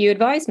with what you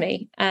advised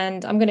me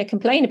and I'm going to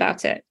complain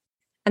about it.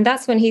 And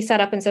that's when he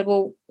sat up and said,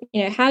 well,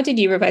 how did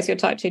you reverse your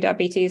type 2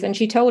 diabetes? And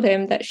she told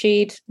him that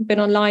she'd been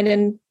online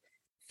and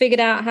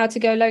figured out how to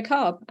go low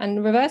carb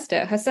and reversed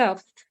it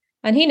herself.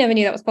 And he never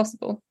knew that was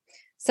possible.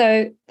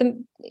 So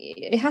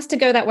it has to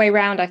go that way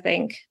round, I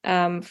think,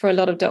 for a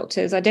lot of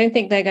doctors. I don't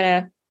think they're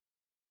going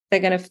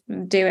to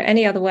do it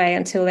any other way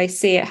until they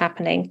see it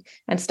happening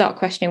and start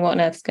questioning what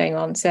on earth is going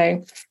on.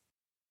 So,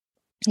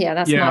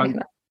 that's my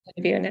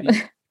view on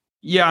it.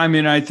 Yeah, I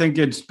mean, I think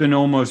it's been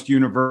almost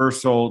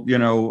universal,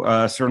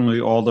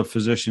 certainly all the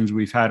physicians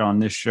we've had on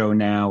this show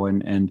now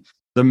and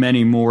the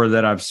many more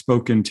that I've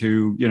spoken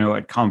to,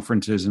 at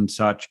conferences and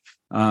such.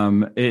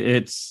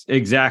 It's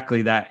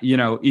exactly that,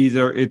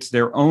 either it's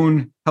their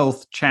own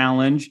health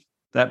challenge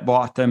that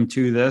brought them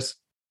to this,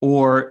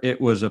 or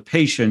it was a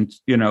patient,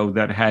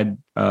 that had,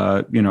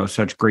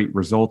 such great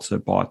results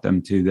that brought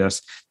them to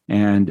this.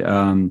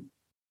 And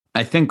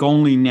I think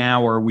only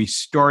now are we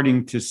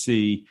starting to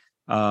see,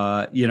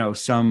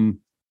 some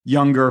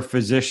younger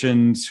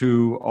physicians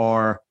who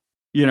are,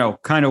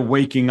 kind of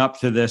waking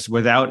up to this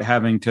without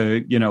having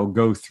to,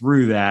 go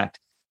through that.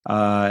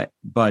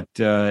 But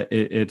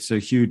it's a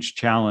huge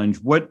challenge.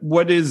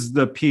 What is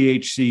the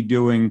PHC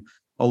doing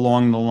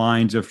along the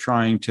lines of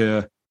trying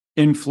to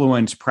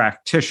influence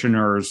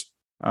practitioners?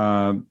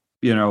 You've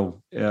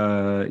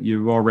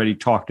already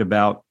talked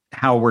about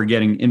how we're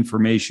getting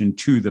information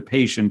to the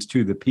patients,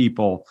 to the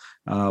people.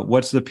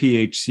 What's the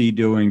PHC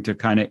doing to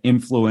kind of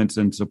influence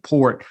and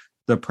support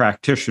the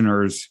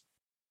practitioners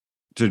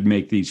to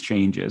make these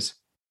changes?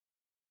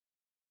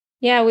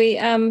 Yeah, we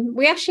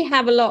actually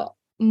have a lot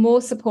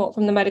more support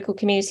from the medical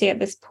community at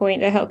this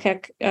point, the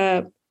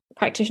healthcare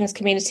practitioners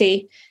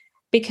community,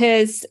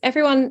 because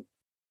everyone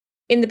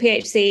in the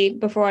PHC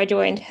before I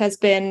joined has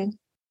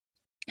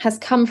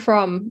come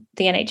from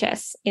the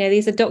NHS.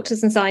 These are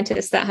doctors and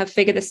scientists that have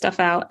figured this stuff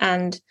out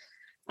and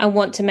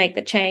want to make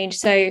the change.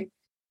 So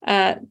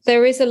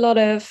there is a lot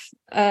of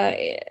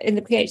in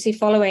the PHC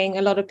following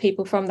a lot of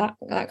people from that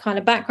kind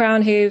of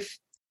background who've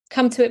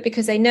come to it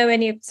because they know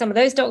some of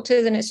those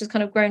doctors, and it's just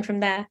kind of grown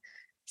from there.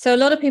 So a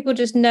lot of people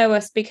just know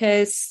us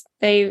because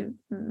they're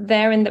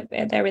in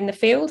the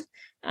field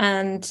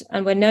and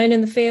we're known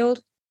in the field.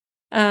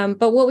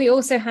 But what we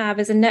also have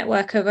is a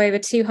network of over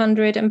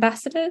 200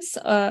 ambassadors.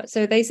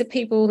 So these are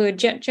people who are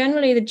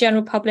generally the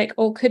general public,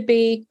 or could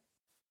be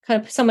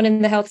kind of someone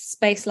in the health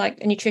space, like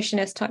a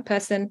nutritionist type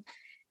person.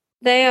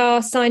 They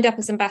are signed up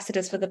as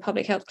ambassadors for the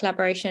public health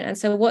collaboration. And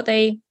so what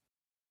they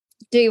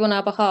do on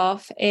our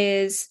behalf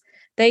is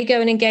they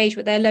go and engage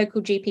with their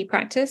local GP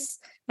practice.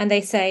 And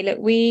they say, look,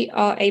 we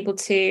are able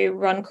to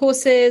run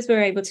courses.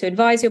 We're able to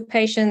advise your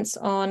patients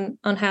on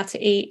how to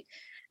eat.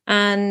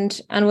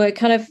 And we're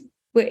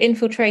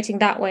infiltrating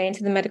that way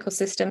into the medical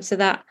system so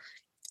that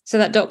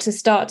doctors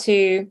start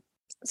to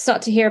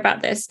hear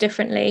about this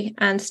differently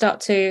and start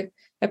to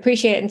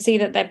appreciate and see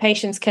that their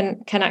patients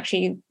can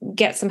actually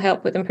get some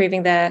help with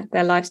improving their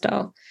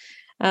lifestyle.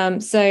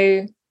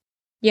 So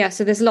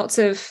there's lots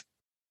of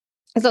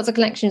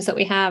connections that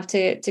we have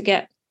to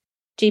get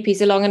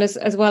GPs along, and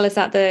as well as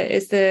that,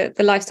 is the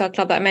Lifestyle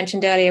Club that I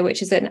mentioned earlier,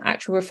 which is an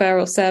actual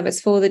referral service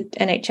for the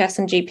NHS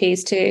and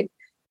GPs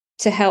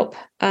to help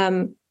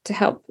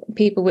help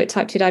people with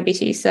type 2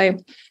 diabetes. So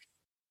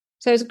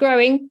it's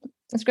growing.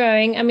 It's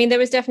growing. I mean, there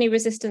was definitely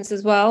resistance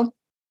as well.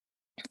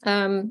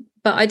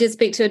 But I did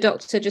speak to a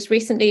doctor just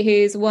recently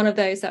who's one of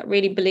those that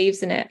really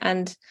believes in it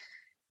and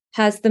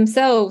has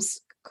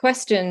themselves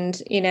questioned,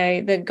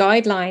 the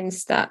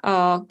guidelines that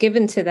are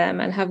given to them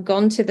and have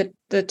gone to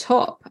the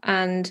top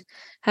and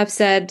have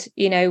said,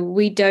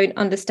 we don't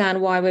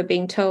understand why we're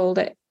being told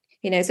that,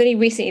 it's only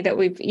recently that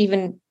we've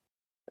even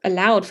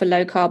allowed for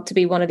low carb to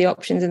be one of the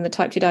options in the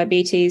type 2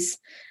 diabetes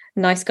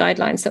nice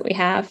guidelines that we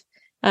have.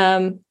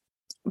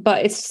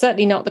 But it's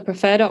certainly not the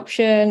preferred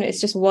option.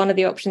 It's just one of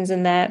the options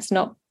in there. It's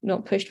not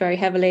pushed very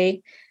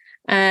heavily.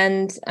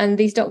 And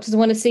these doctors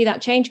want to see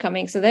that change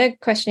coming. So they're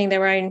questioning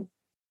their own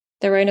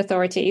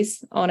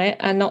authorities on it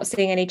and not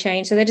seeing any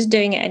change. So they're just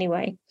doing it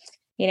anyway.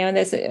 And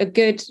there's a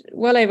good,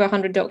 well over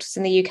 100 doctors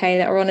in the UK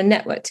that are on a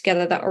network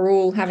together that are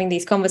all having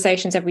these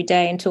conversations every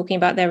day and talking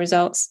about their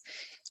results.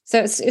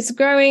 So it's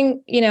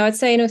growing, I'd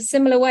say in a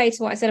similar way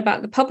to what I said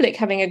about the public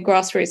having a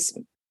grassroots,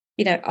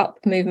 up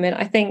movement.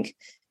 I think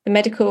the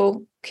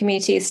medical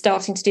community is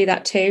starting to do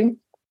that too,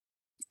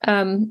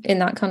 in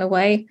that kind of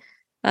way.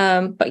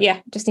 But yeah,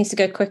 just needs to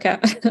go quicker.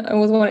 I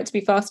always want it to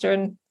be faster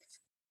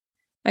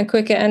and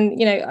quicker.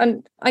 And,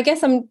 and I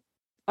guess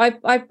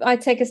I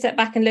take a step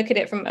back and look at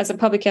it as a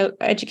public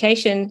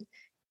education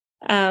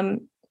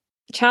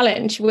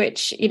challenge,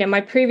 which,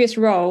 my previous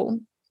role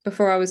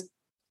before I was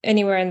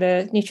anywhere in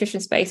the nutrition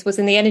space was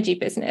in the energy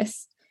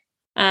business.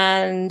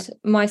 And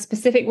my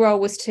specific role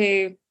was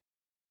to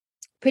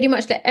pretty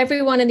much let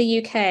everyone in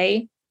the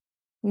UK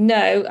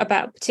know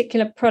about a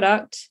particular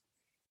product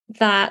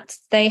that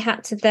they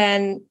had to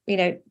then,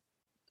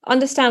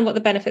 understand what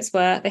the benefits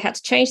were. They had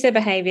to change their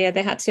behavior.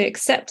 They had to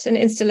accept an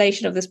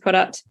installation of this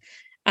product.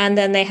 And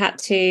then they had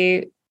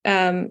to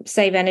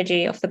save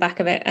energy off the back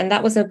of it. And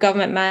that was a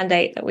government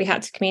mandate that we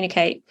had to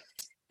communicate.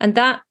 And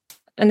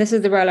this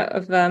is the rollout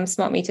of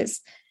smart meters.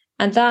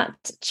 And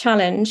that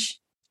challenge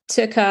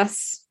took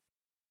us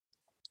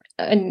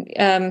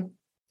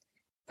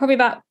probably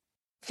about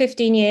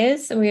 15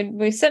 years, and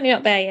we're certainly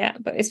not there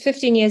yet, but it's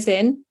 15 years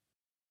in.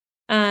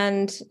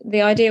 And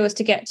the idea was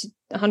to get to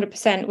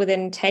 100%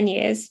 within 10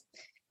 years.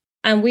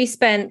 And we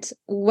spent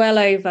well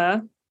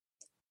over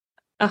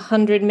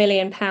 £100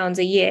 million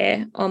a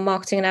year on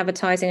marketing and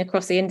advertising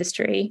across the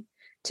industry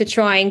to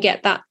try and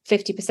get that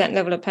 50%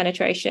 level of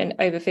penetration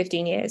over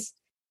 15 years.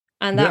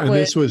 And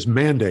this was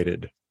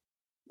mandated.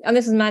 And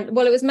this was it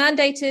was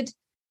mandated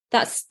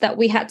that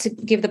we had to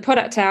give the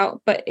product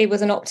out, but it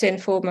was an opt-in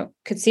from a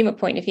consumer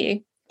point of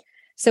view.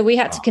 So we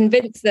had to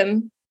convince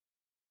them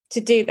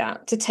to do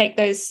that,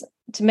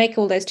 to make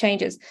all those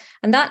changes.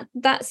 And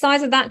that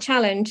size of that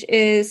challenge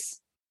is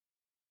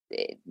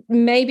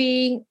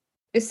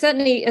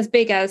certainly as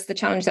big as the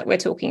challenge that we're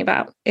talking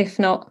about, if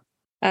not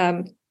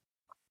a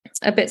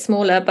bit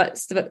smaller.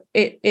 But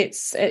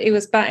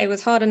it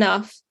was hard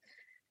enough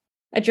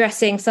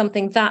addressing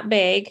something that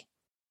big.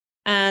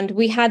 And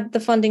we had the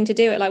funding to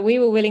do it. Like, we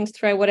were willing to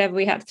throw whatever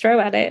we had to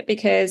throw at it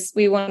because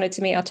we wanted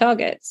to meet our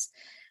targets.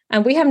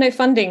 And we have no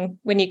funding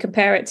when you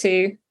compare it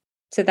to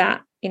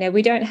that.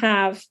 We don't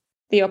have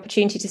the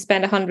opportunity to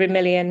spend £100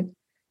 million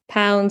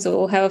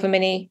or however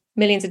many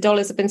millions of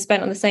dollars have been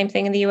spent on the same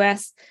thing in the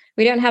US.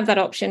 We don't have that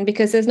option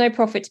because there's no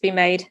profit to be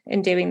made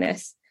in doing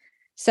this.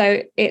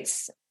 So we're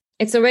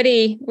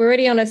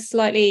already on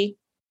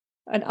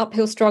an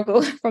uphill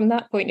struggle from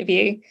that point of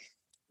view.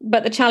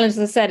 But the challenge, as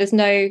I said, is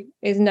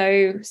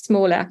no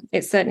smaller.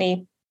 It's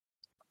certainly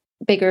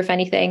bigger, if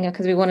anything,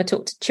 because we want to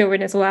talk to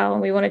children as well,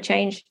 and we want to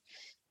change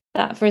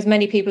that for as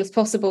many people as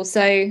possible.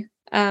 So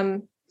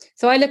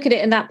I look at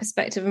it in that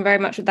perspective and very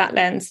much with that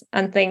lens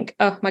and think,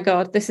 oh my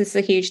God, this is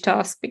a huge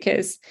task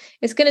because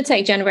it's going to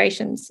take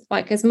generations.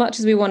 Like, as much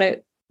as we want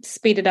to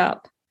speed it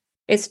up,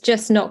 it's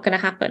just not going to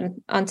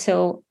happen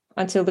until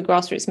the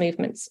grassroots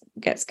movements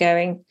gets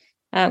going,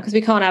 because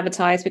we can't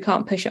advertise, we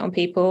can't push it on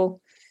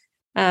people.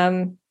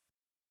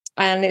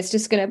 And it's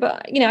just going to,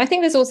 but, I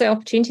think there's also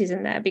opportunities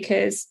in there,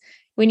 because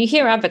when you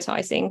hear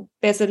advertising,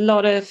 there's a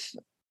lot of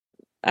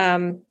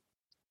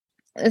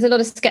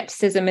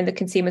skepticism in the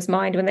consumer's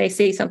mind when they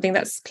see something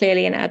that's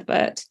clearly an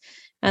advert,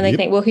 and they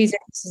think, well, whose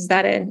interest is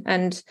that in?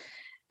 And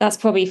that's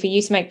probably for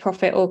you to make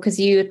profit, or because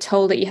you are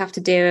told that you have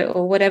to do it,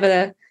 or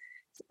whatever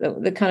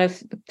the kind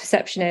of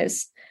perception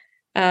is.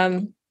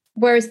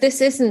 Whereas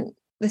this isn't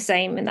the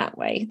same in that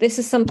way. This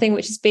is something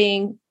which is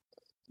being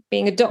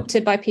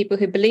adopted by people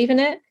who believe in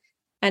it,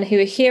 and who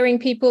are hearing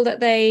people that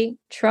they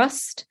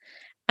trust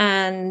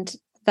and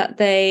that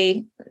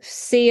they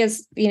see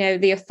as,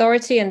 the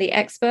authority and the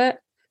expert.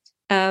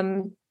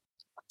 And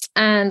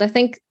I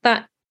think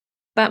that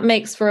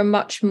makes for a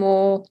much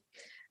more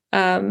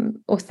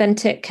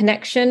authentic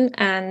connection,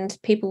 and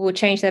people will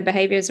change their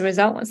behavior as a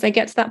result once they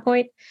get to that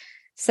point.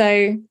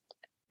 So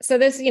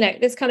there's,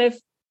 there's kind of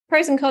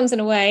pros and cons in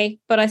a way,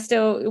 but I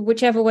still,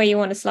 whichever way you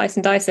want to slice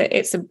and dice it,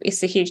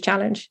 it's a huge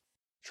challenge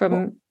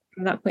from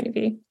that point of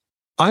view.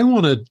 I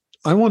want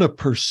to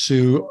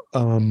pursue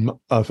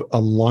a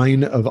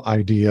line of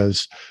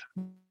ideas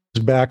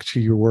back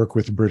to your work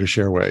with British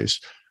Airways.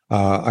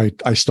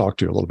 I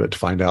stalked you a little bit to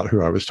find out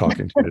who I was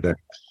talking to today.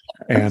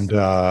 And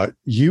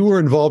you were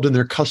involved in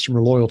their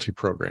customer loyalty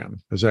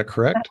program. Is that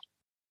correct?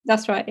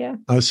 That's right. Yeah.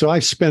 So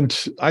I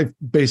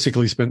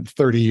basically spent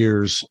 30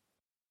 years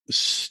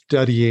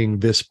studying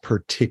this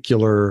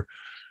particular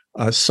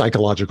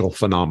psychological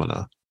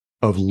phenomena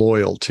of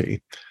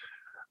loyalty.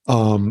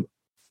 And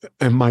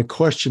my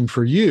question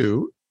for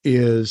you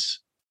is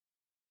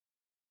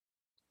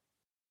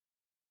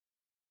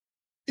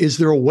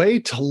there a way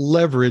to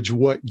leverage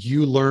what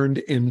you learned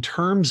in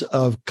terms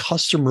of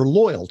customer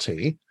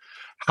loyalty,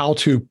 how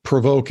to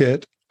provoke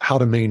it, how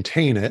to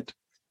maintain it,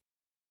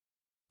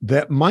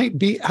 that might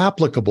be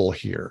applicable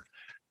here?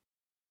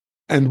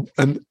 And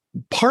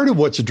part of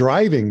what's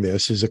driving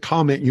this is a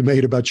comment you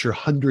made about your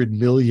 $100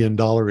 million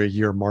a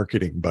year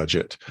marketing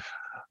budget.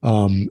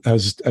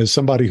 As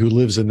somebody who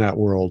lives in that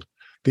world,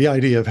 the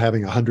idea of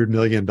having $100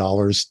 million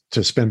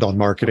to spend on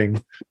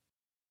marketing,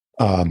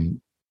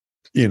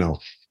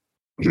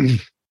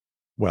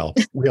 well,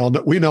 we all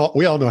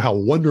know how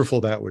wonderful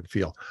that would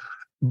feel.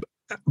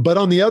 But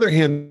on the other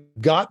hand,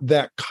 got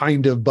that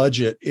kind of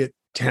budget, it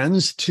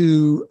tends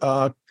to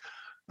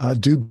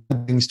do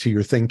things to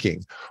your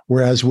thinking.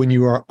 Whereas when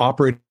you are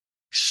operating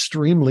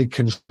extremely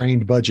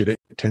constrained budget, it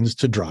tends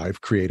to drive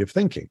creative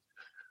thinking.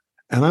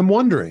 And I'm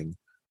wondering,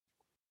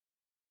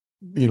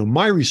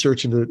 my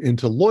research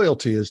into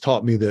loyalty has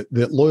taught me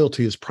that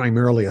loyalty is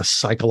primarily a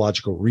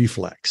psychological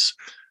reflex.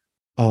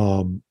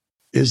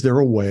 Is there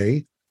a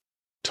way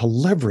to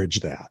leverage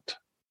that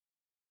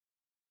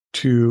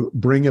to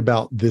bring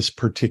about this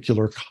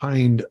particular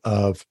kind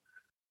of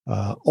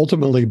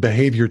ultimately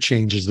behavior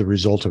change is the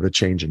result of a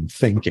change in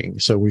thinking.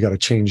 So we got to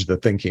change the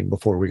thinking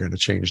before we're going to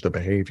change the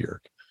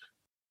behavior.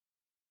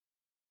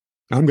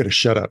 I'm going to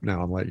shut up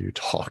now and let you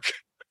talk.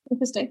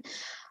 Interesting.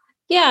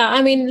 Yeah,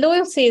 I mean,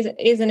 loyalty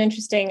is an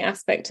interesting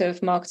aspect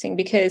of marketing,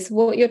 because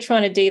what you're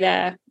trying to do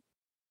there,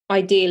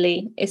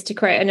 ideally, is to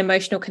create an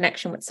emotional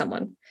connection with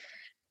someone.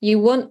 You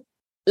want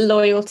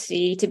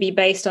loyalty to be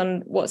based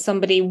on what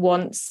somebody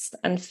wants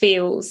and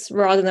feels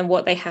rather than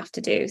what they have to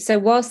do. So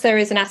whilst there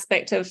is an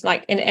aspect of,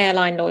 like in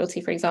airline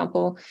loyalty, for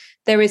example,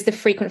 there is the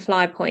frequent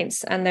flyer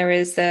points and there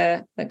is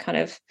the kind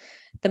of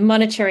the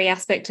monetary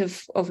aspect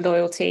of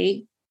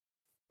loyalty.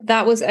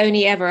 That was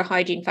only ever a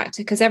hygiene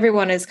factor because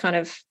everyone is kind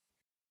of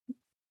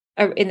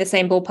in the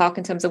same ballpark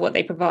in terms of what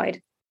they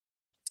provide.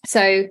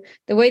 So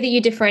the way that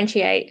you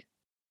differentiate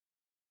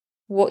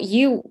what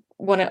you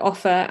want to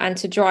offer and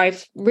to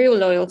drive real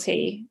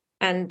loyalty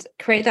and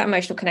create that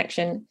emotional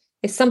connection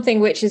is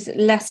something which is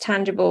less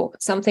tangible,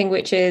 something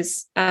which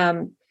is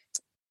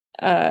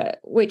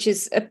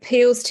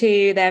appeals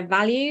to their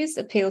values,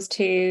 appeals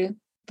to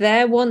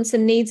their wants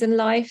and needs in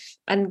life,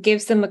 and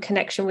gives them a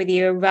connection with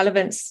you, a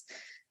relevance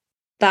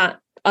that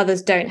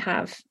others don't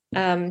have.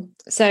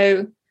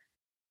 So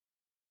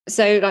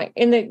like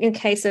in the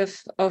case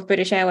of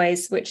British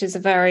Airways, which is a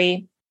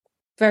very,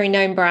 very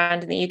known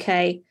brand in the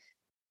UK,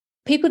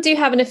 people do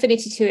have an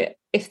affinity to it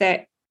if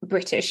they're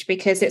British,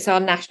 because it's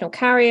our national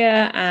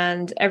carrier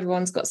and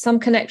everyone's got some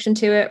connection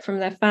to it from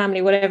their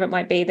family, whatever it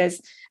might be.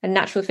 There's a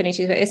natural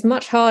affinity to it. It's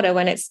much harder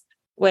when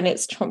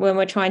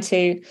we're trying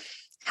to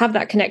have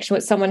that connection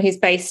with someone who's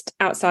based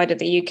outside of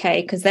the UK,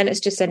 because then it's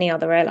just any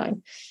other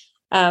airline.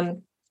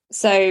 And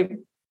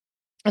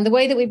the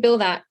way that we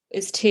build that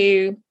is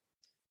to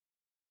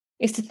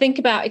think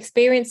about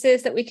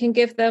experiences that we can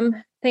give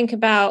them, think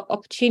about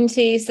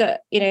opportunities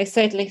that,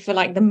 certainly for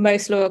like the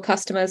most loyal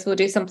customers, we'll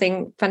do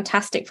something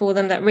fantastic for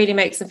them that really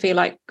makes them feel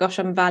like, gosh,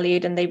 I'm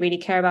valued and they really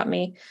care about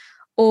me.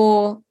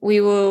 Or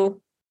we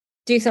will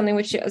do something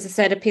which, as I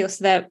said, appeals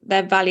to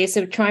their values.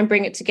 So try and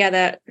bring it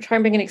together, try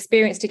and bring an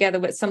experience together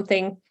with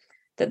something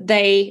that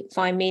they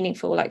find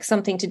meaningful, like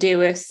something to do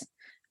with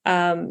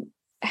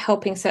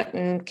helping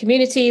certain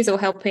communities or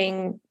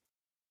helping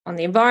on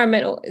the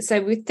environment.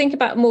 So we think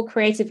about more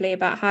creatively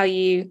about how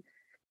you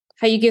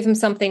give them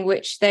something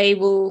which they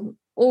will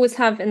always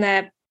have in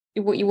their,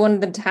 what you want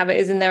them to have it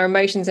is in their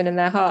emotions and in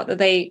their heart, that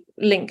they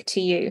link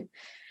to you.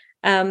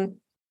 And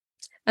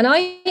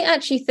I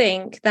actually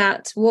think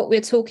that what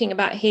we're talking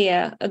about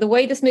here, the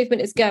way this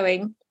movement is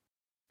going,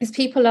 is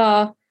people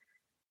are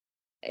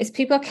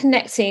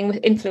connecting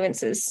with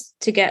influencers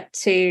to get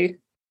to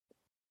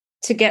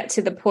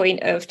the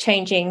point of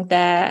changing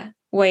their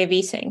way of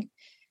eating.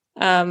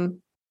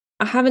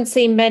 I haven't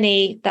seen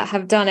many that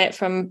have done it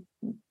from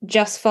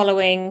just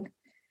following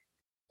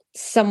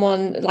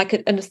someone like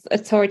an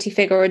authority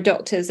figure or a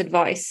doctor's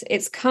advice.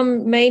 It's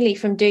come mainly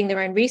from doing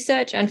their own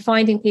research and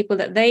finding people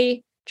that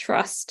they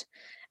trust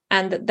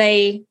and that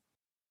they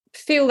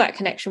feel that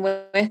connection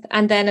with,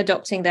 and then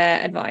adopting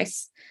their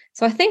advice.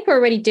 So I think we're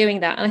already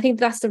doing that. And I think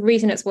that's the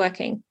reason it's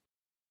working,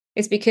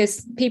 is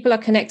because people are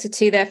connected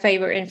to their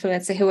favorite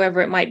influencer,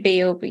 whoever it might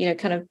be, or,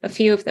 kind of a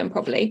few of them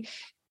probably.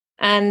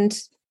 And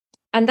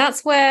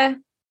that's where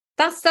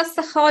that's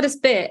the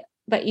hardest bit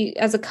that you,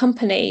 as a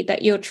company,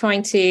 that you're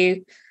trying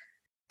to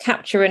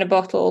capture in a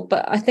bottle.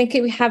 But I think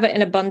we have it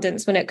in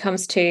abundance when it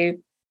comes to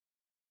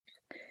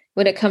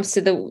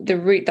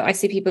the route that I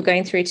see people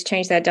going through to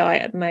change their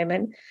diet at the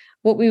moment.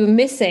 What we were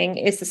missing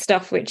is the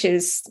stuff which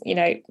is,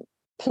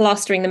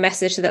 plastering the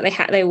message so that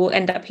they will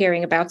end up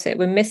hearing about it.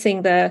 We're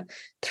missing the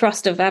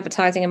thrust of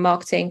advertising and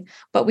marketing,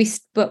 but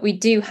we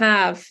do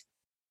have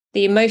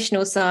the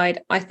emotional side,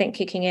 I think,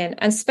 kicking in,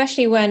 and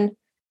especially when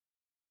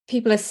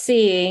people are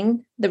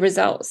seeing the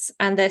results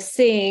and they're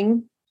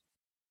seeing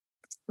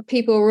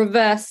people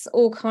reverse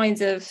all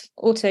kinds of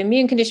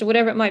autoimmune condition,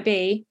 whatever it might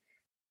be,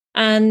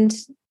 and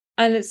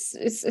it's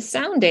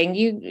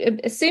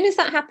astounding. As soon as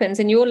that happens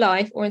in your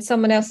life or in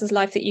someone else's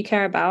life that you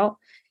care about,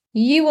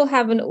 you will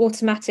have an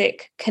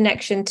automatic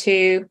connection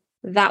to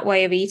that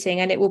way of eating,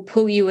 and it will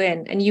pull you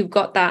in, and you've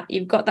got that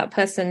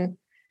person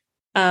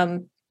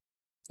kind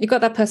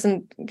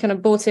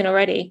of bought in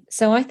already.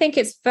 So I think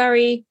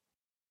the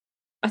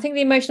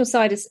emotional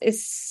side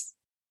is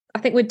I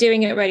think we're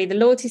doing it already. The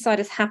loyalty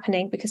side is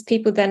happening because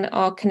people then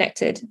are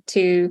connected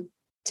to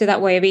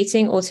that way of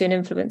eating or to an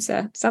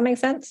influencer. Does that make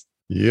sense?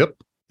 Yep,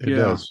 it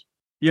does.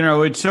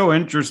 It's so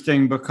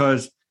interesting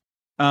because,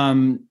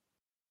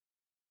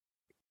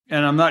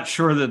 and I'm not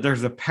sure that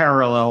there's a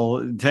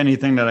parallel to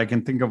anything that I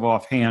can think of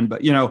offhand,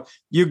 but,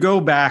 you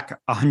go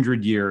back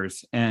 100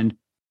 years and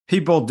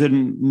people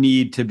didn't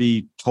need to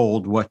be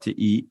told what to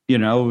eat.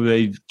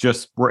 They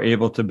just were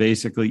able to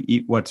basically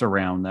eat what's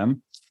around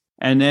them.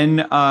 And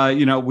then,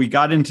 we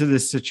got into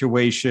this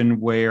situation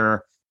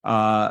where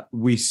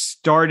we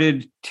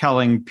started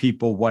telling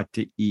people what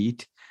to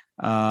eat.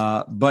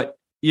 But,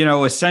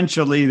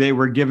 essentially they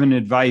were given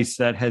advice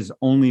that has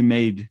only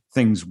made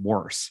things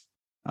worse.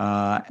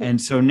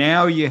 And so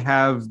now you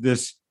have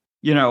this,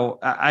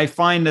 I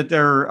find that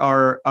there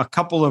are a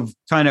couple of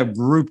kind of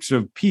groups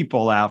of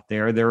people out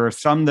there. There are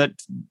some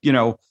that,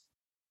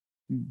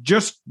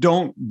 just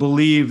don't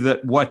believe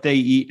that what they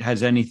eat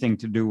has anything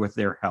to do with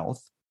their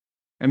health.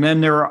 And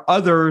then there are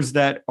others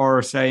that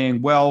are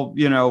saying, well,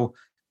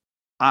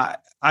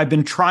 I've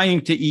been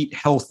trying to eat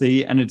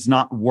healthy and it's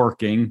not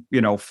working,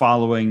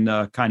 following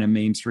the kind of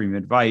mainstream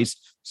advice.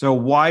 So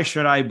why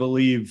should I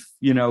believe,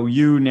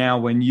 you now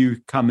when you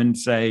come and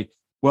say,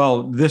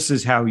 well, this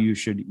is how you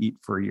should eat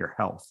for your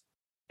health?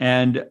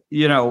 And,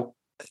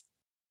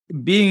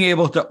 being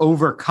able to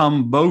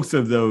overcome both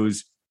of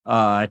those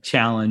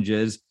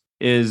challenges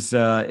is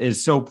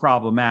so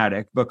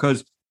problematic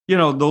because,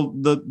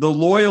 the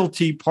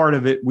loyalty part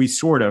of it, we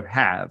sort of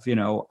have.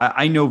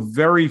 I know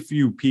very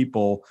few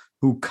people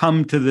who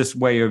come to this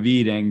way of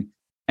eating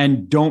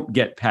and don't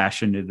get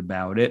passionate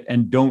about it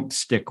and don't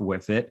stick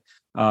with it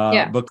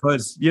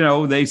because,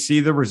 they see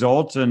the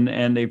results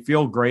and they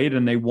feel great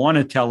and they want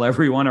to tell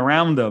everyone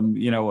around them,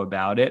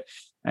 about it.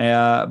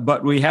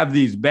 But we have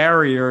these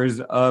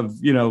barriers of,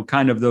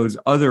 kind of those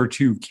other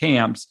two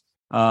camps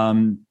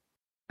that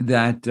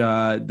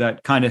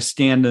kind of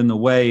stand in the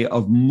way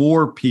of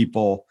more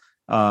people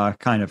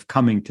kind of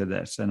coming to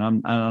this. And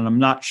I'm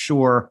not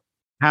sure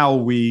how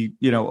we,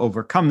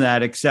 overcome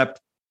that,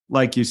 except,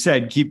 like you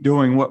said, keep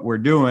doing what we're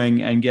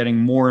doing and getting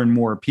more and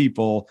more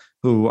people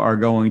who are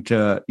going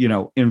to,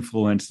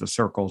 influence the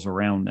circles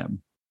around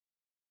them.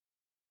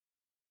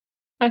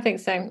 I think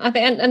so. I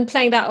think, and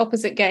playing that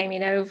opposite game,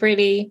 of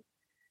really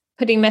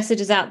putting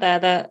messages out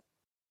there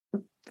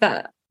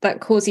that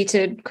cause you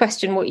to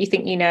question what you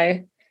think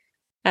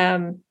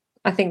I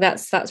think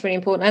that's really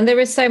important. And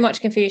there is so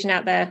much confusion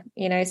out there,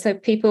 so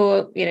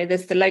people,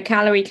 there's the low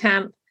calorie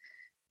camp,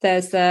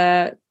 there's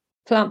the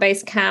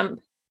plant-based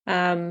camp.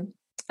 And,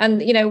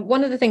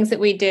 one of the things that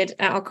we did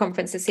at our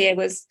conference this year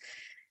was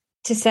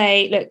to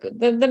say, look,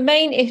 the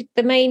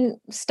main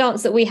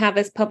stance that we have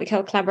as public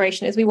health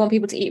collaboration is we want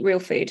people to eat real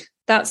food.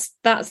 That's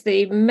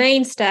the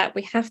main step.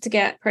 We have to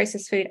get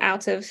processed food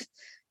out of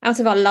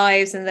our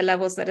lives and the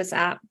levels that it's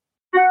at.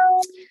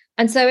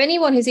 And so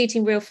anyone who's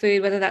eating real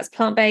food, whether that's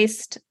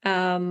plant-based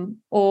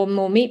or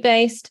more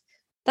meat-based,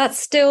 that's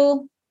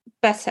still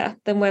better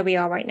than where we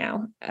are right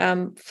now.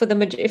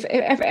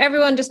 If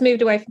everyone just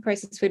moved away from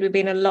processed food, we'd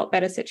be in a lot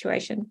better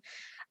situation.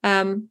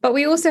 But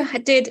we also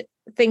did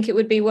think it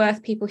would be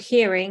worth people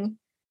hearing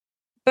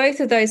both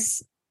of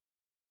those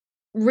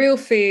real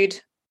food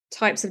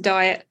types of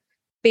diet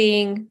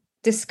being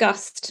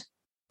discussed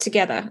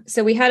together.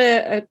 So we had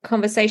a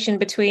conversation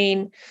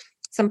between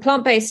some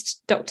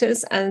plant-based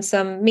doctors and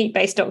some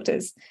meat-based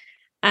doctors,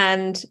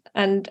 and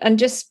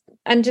just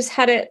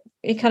had it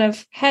kind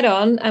of head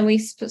on. And we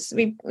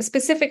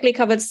specifically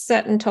covered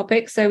certain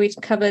topics. So we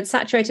covered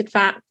saturated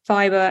fat,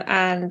 fiber,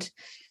 and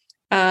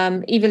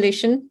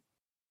evolution.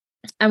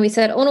 And we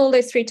said on all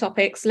those three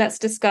topics, let's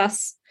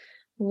discuss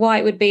why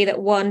it would be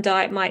that one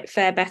diet might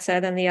fare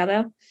better than the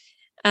other.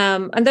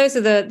 And those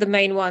are the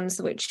main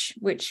ones which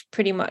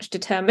pretty much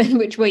determine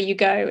which way you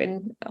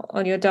go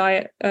on your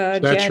diet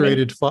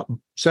saturated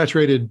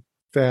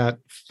fat,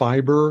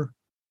 fiber,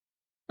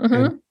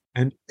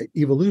 and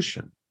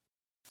evolution.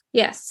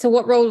 Yes. So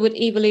what role would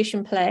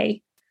evolution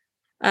play?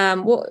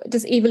 What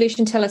does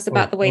evolution tell us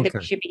about the way that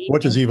we should be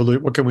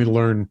eating? What can we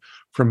learn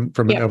from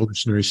an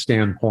evolutionary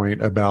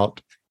standpoint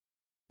about?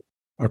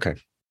 Okay,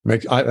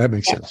 that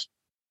makes sense.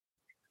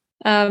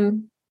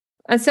 And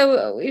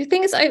so I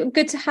think it's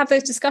good to have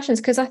those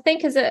discussions, because I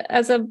think as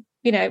a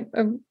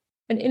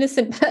an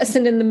innocent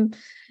person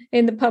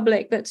in the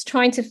public that's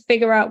trying to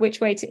figure out which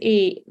way to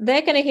eat,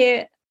 they're going to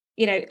hear,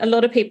 a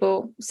lot of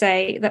people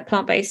say that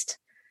plant-based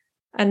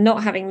and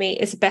not having meat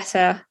is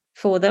better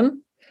for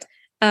them.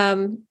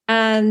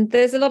 And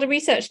there's a lot of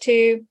research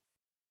in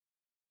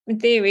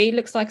theory,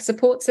 looks like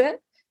supports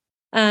it.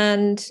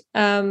 And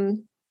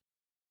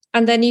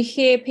then you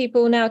hear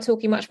people now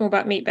talking much more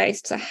about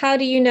meat-based. So how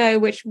do you know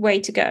which way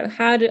to go?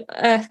 How on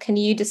earth can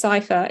you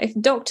decipher? If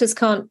doctors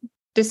can't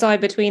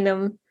decide between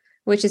them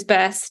which is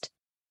best,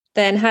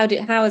 then how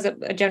is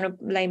a general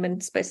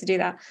layman supposed to do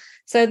that?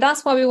 So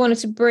that's why we wanted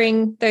to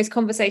bring those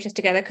conversations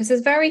together, because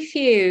there's very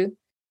few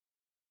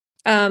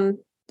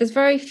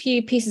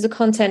pieces of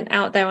content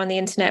out there on the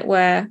internet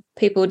where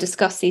people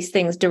discuss these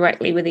things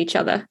directly with each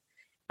other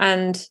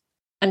and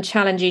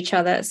challenge each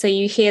other. So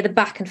you hear the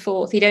back and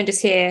forth. You don't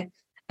just hear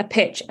a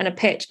pitch,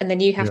 and then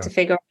you have to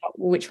figure out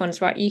which one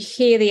is right. You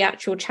hear the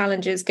actual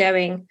challenges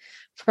going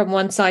from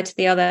one side to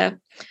the other.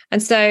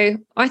 And so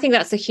I think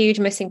that's a huge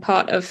missing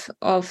part of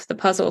the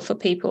puzzle for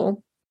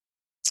people.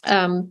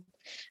 And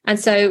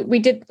so we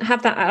did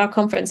have that at our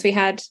conference. We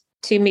had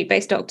 2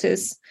 meat-based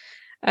doctors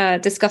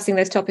discussing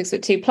those topics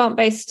with 2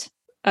 plant-based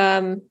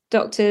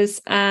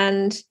doctors,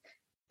 and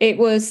it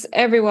was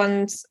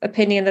everyone's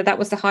opinion that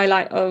was the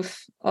highlight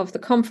of the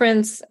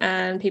conference,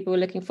 and people were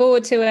looking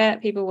forward to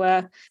it.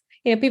 People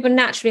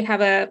naturally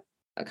have a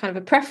kind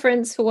of a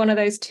preference for one of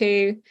those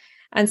 2,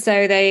 and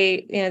so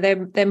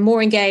they're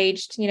more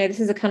engaged. This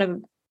is a kind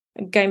of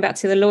going back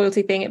to the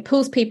loyalty thing. It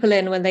pulls people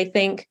in when they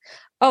think,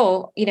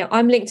 oh,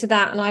 I'm linked to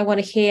that, and I want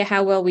to hear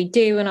how well we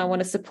do, and I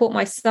want to support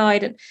my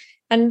side.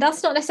 And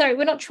that's not necessarily,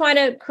 we're not trying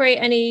to create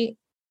any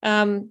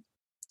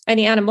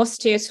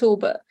animosity at all,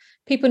 but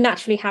people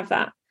naturally have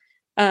that.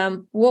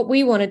 What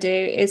we want to do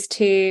is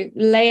to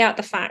lay out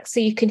the facts so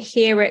you can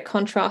hear it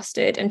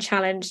contrasted and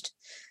challenged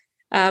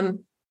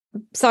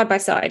side by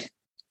side.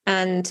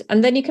 And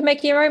then you can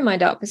make your own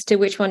mind up as to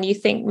which one you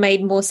think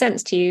made more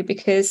sense to you,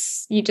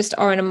 because you just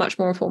are in a much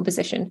more informed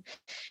position.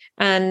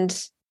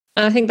 And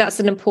I think that's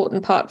an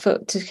important part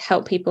to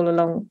help people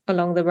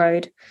along the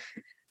road.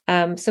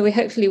 So we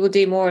hopefully will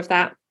do more of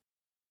that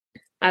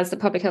as the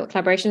public health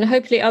collaboration, and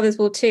hopefully others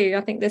will too.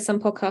 I think there's some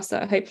podcasts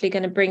that are hopefully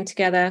going to bring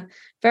together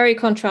very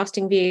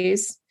contrasting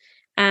views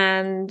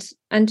and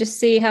just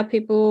see how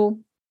people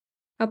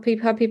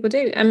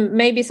do. And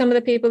maybe some of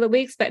the people that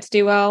we expect to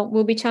do well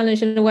will be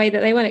challenged in a way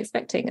that they weren't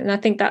expecting. And I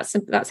think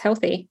that's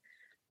healthy.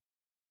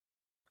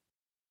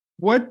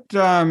 What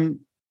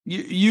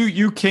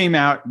you came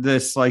out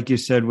this, like you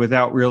said,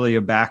 without really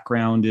a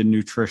background in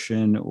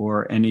nutrition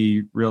or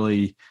any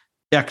really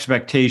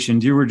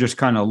expectations. You were just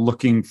kind of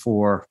looking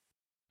for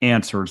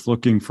answers,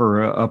 looking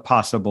for a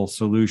possible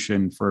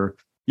solution for,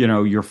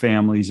 your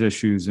family's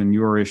issues and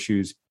your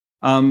issues.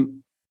 What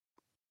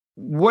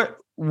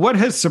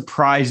has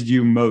surprised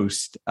you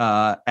most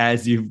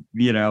as you've,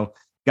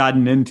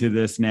 gotten into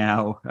this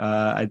now?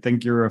 I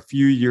think you're a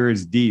few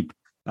years deep.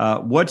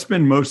 What's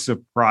been most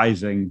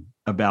surprising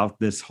about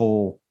this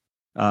whole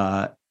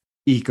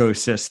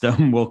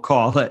ecosystem, we'll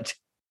call it?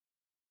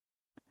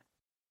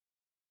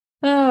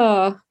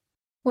 Oh,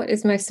 what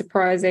is most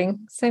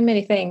surprising? So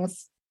many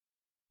things.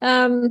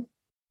 I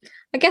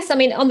guess, on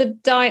the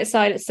diet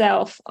side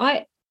itself,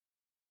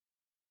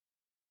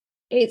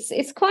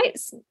 it's quite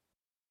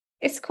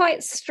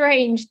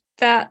strange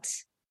that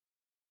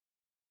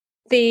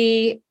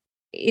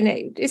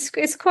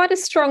it's quite a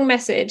strong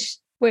message,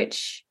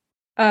 which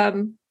I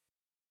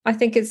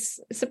think is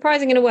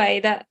surprising in a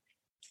way, that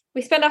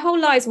we spend our whole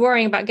lives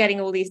worrying about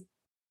getting all these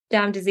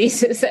damn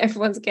diseases that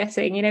everyone's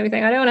getting. We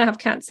think, I don't want to have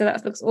cancer,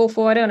 that looks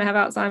awful, I don't want to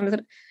have Alzheimer's.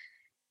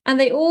 And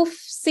they all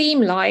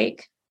seem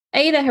like,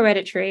 A, they're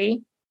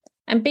hereditary,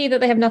 and B, that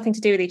they have nothing to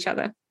do with each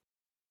other.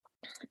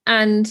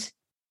 And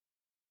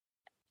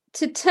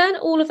to turn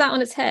all of that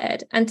on its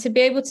head and to be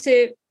able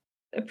to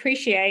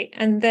appreciate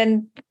and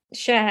then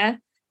share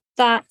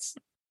that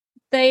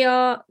they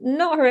are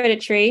not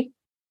hereditary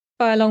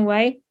by a long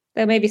way.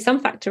 There may be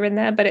some factor in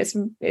there, but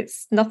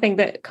it's nothing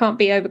that can't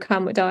be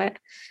overcome with diet.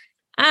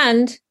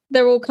 And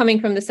they're all coming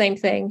from the same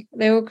thing.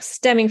 They're all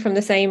stemming from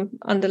the same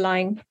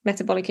underlying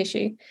metabolic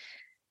issue.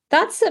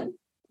 That's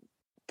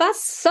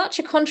such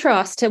a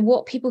contrast to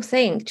what people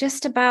think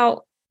just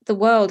about the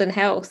world and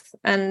health,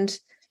 but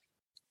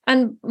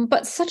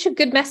such a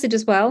good message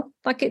as well.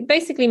 Like, it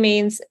basically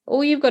means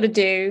all you've got to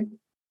do,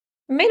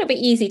 it may not be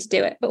easy to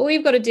do it, but all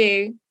you've got to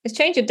do is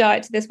change your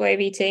diet to this way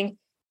of eating,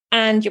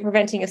 and you're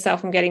preventing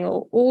yourself from getting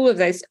all of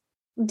those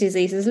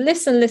diseases.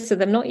 List of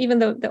them, not even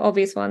the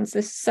obvious ones.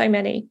 There's so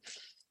many.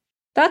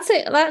 That's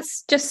it.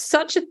 That's just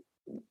such a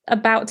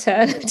about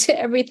turn to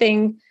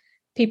everything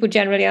people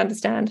generally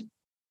understand.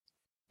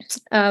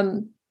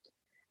 And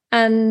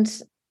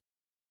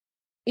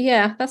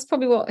yeah, that's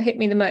probably what hit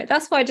me the most.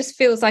 That's why it just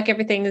feels like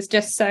everything is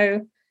just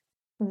so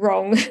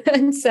wrong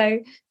and so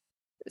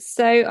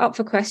up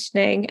for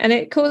questioning, and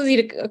it causes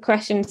you to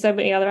question so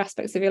many other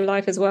aspects of your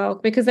life as well,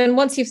 because then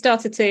once you've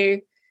started to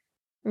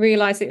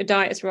realize that your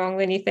diet is wrong,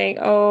 then you think,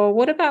 oh,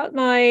 what about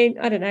my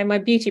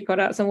beauty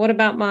products, and what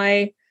about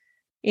my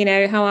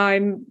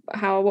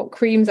what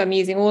creams I'm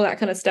using, all that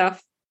kind of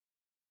stuff.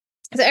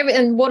 So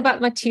and what about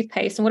my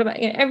toothpaste, and what about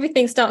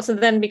everything starts to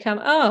then become,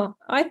 oh,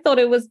 I thought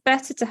it was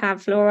better to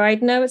have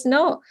fluoride. No, it's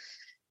not.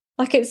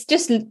 Like, it's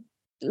just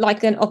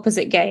like an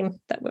opposite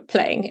game that we're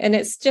playing, and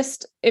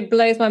it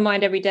blows my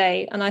mind every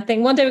day. And I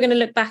think one day we're going to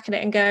look back at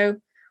it and go,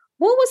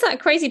 what was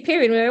that crazy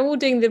period where we were all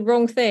doing the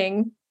wrong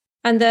thing,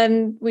 and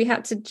then we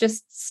had to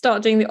just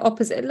start doing the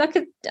opposite?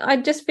 I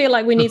just feel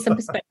like we need some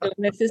perspective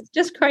on this. It's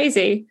just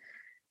crazy.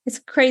 It's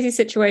a crazy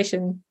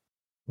situation.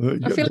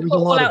 I feel There's a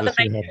lot of us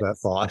who have that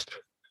thought.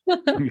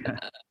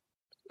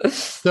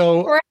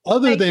 So Right.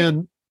 other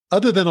than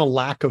a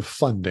lack of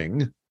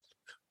funding,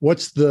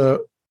 what's the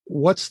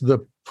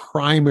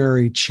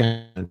primary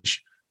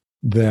challenge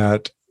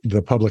that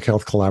the public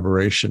health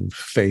collaboration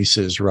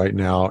faces right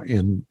now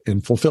in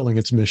fulfilling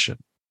its mission?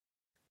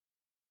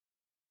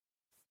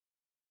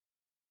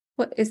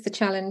 What is the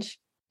challenge?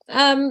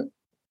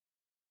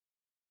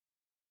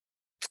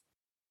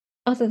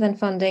 Other than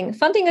funding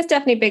is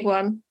definitely a big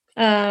one.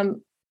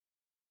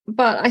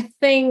 But I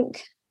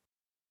think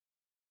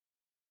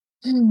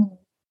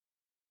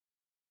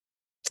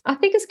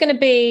it's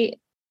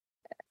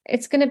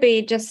going to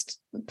be just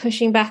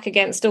pushing back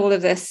against all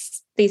of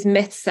these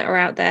myths that are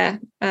out there.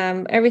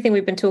 Everything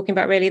we've been talking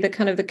about, really, the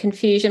kind of the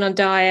confusion on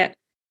diet,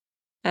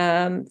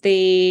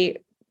 the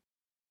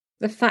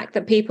fact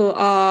that people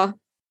are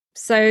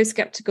so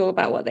skeptical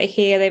about what they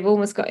hear. They've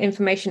almost got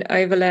information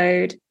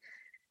overload.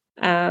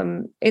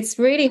 It's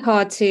really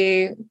hard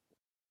to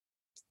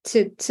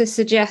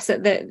suggest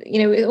that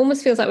it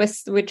almost feels like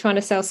we're trying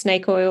to sell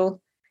snake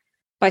oil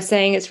by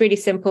saying it's really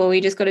simple.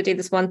 You just got to do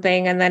this one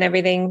thing, and then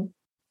everything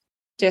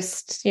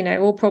just,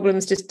 all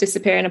problems just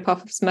disappear in a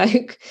puff of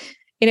smoke.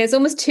 It's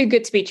almost too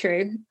good to be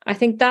true. I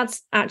think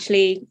that's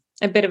actually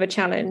a bit of a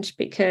challenge,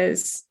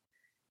 because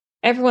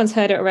everyone's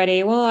heard it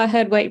already. Well, I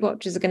heard Weight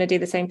Watchers are going to do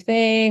the same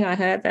thing. I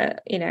heard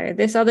that,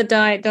 this other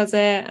diet does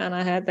it. And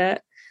I heard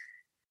that,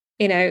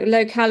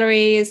 low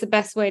calorie is the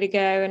best way to go.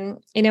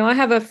 And, I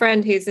have a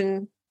friend who's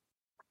been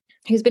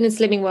in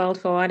Slimming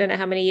World for I don't know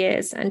how many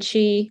years. And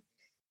she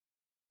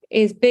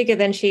is bigger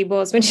than she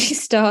was when she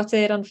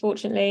started,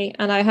 unfortunately.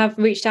 And I have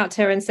reached out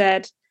to her and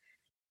said,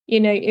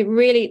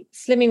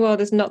 Slimming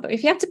World is not,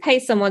 if you have to pay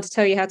someone to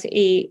tell you how to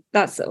eat,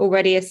 that's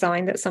already a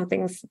sign that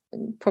something's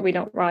probably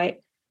not right.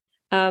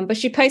 But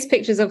she posts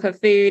pictures of her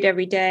food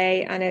every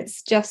day, and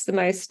it's just the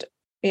most,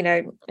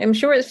 I'm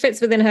sure it fits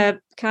within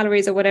her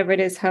calories or whatever it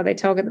is, how they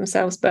target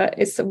themselves, but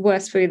it's the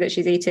worst food that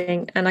she's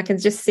eating. And I can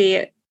just see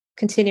it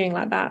continuing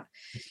like that.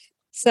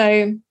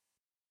 So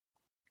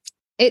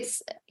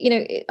it's,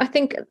 I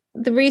think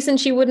the reason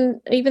she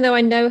wouldn't, even though I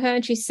know her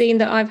and she's seen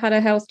that I've had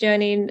a health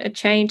journey and a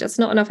change, that's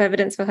not enough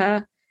evidence for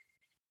her.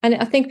 And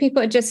I think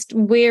people are just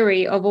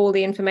weary of all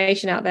the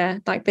information out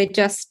there. Like, they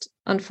just,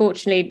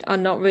 unfortunately, are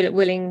not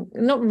really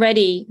not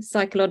ready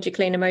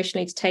psychologically and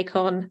emotionally to take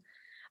on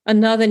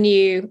another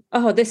new,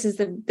 this is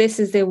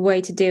the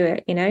way to do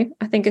it.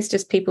 I think it's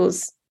just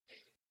people's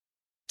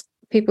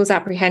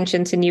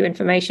apprehension to new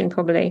information,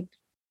 probably.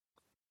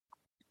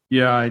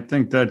 Yeah, I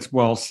think that's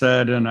well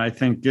said. And I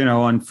think,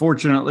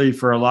 unfortunately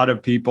for a lot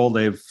of people,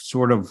 they've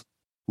sort of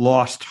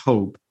lost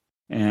hope.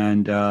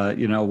 And,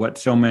 what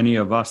so many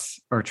of us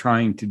are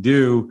trying to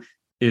do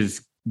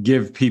is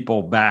give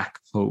people back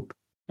hope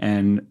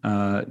and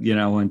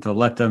to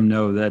let them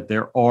know that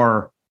there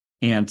are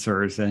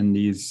answers, and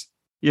these,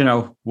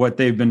 what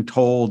they've been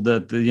told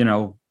that,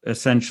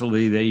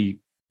 essentially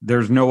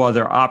there's no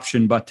other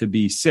option but to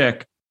be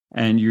sick,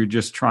 and you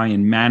just try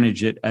and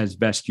manage it as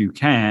best you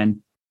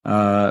can,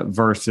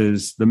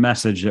 versus the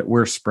message that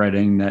we're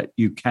spreading, that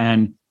you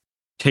can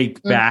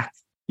take back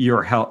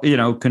your health,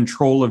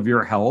 control of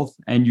your health,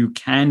 and you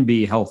can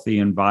be healthy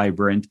and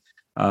vibrant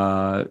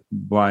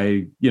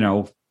by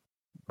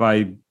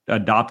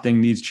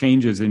adopting these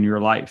changes in your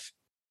life.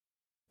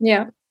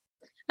 Yeah.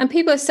 And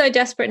people are so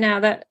desperate now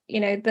that,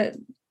 that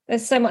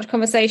there's so much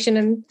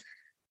conversation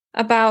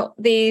about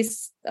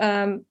these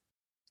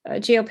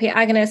GLP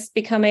agonists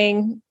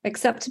becoming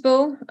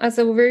acceptable as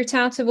a route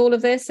out of all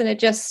of this. And it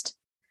just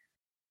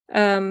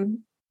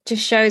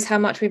shows how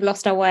much we've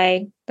lost our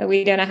way, that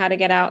we don't know how to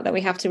get out, that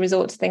we have to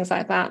resort to things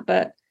like that.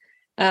 But,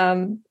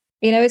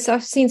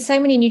 I've seen so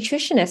many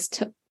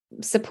nutritionists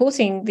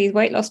supporting these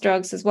weight loss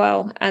drugs as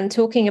well, and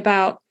talking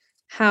about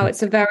how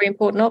it's a very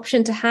important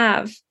option to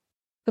have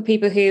for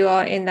people who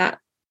are in that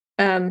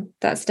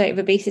state of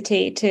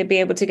obesity, to be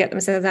able to get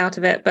themselves out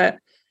of it. But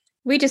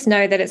we just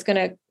know that it's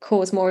going to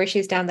cause more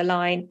issues down the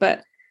line.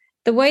 But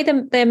the way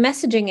they're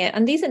messaging it,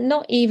 and these are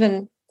not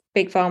even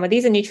Big Pharma,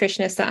 these are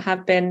nutritionists that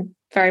have been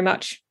very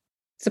much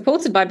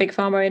supported by Big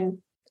Pharma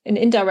in an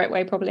indirect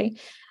way, probably.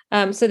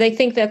 So they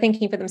think they're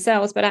thinking for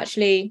themselves, but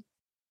actually,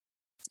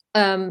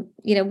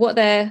 what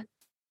they're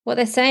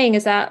saying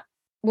is that,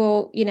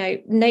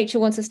 nature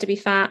wants us to be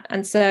fat,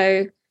 and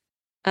so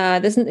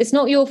it's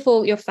not your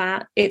fault you're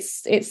fat.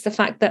 It's the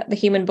fact that the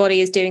human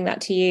body is doing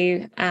that to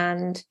you,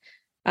 and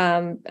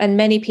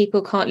many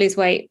people can't lose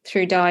weight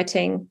through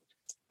dieting,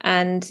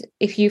 And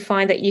if you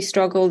find that you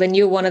struggle, then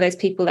you're one of those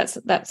people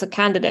that's a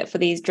candidate for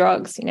these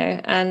drugs,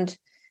 and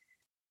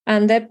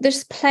they're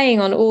just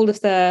playing on all of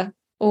the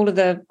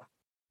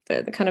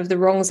kind of the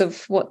wrongs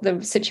of what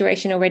the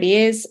situation already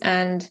is.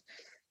 And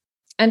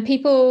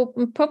people,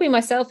 probably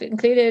myself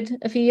included,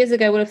 a few years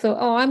ago would have thought,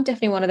 oh, I'm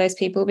definitely one of those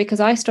people because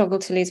I struggle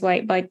to lose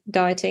weight by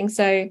dieting.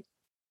 So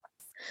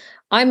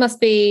I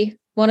must be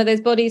one of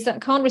those bodies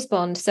that can't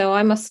respond. So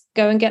I must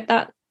go and get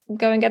that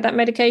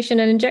medication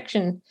and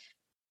injection.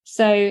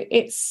 So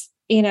it's,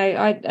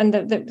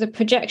 the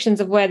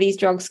projections of where these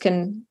drugs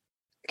can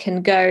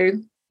go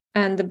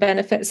and the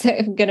benefits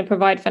that are going to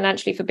provide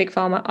financially for big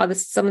pharma are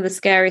some of the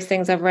scariest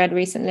things I've read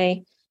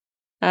recently.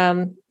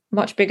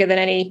 Much bigger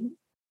than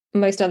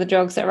most other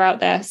drugs that are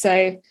out there.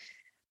 So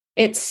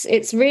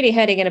it's really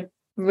heading in a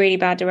really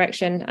bad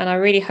direction. And I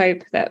really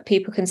hope that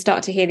people can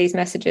start to hear these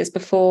messages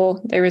before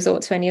they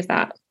resort to any of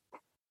that.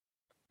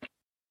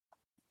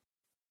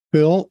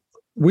 Bill,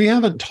 we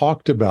haven't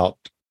talked about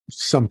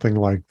something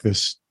like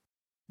this.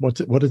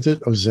 What is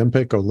it?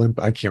 Ozempic,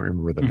 I can't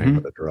remember the name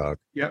of the drug.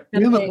 Yep.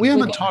 We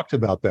haven't talked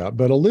about that,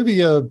 but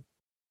Olivia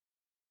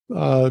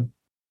kind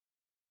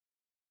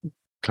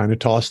of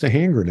tossed a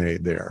hand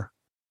grenade there.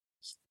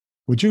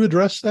 Would you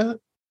address that?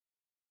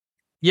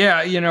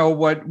 Yeah,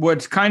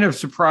 what's kind of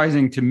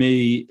surprising to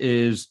me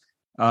is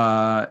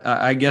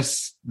I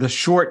guess the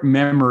short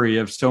memory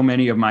of so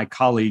many of my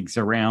colleagues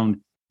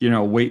around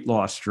weight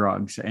loss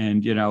drugs,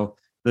 and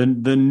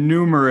the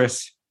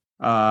numerous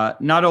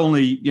not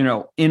only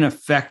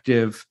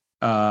ineffective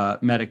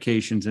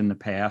medications in the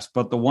past,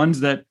 but the ones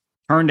that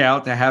turned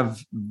out to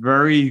have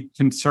very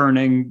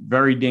concerning,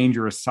 very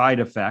dangerous side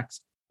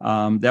effects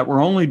that were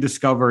only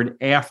discovered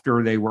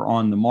after they were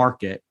on the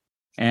market.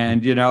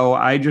 And,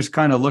 I just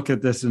kind of look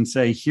at this and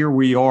say, here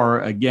we are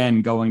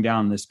again, going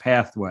down this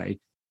pathway.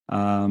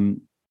 I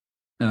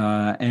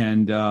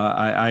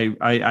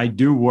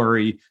do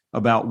worry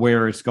about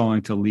where it's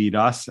going to lead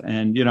us.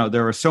 And,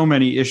 there are so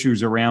many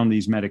issues around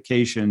these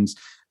medications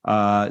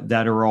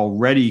that are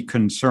already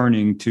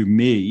concerning to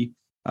me,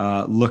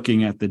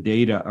 looking at the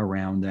data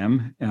around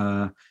them,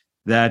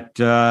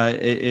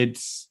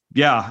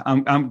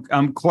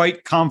 I'm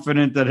quite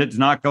confident that it's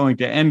not going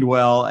to end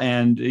well.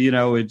 And,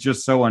 it's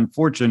just so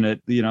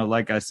unfortunate,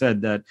 like I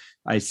said, that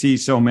I see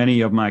so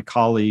many of my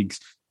colleagues,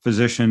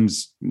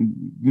 physicians,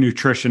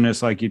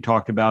 nutritionists, like you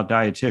talked about,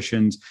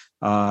 dietitians,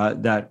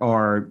 that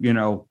are,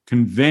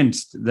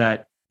 convinced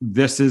that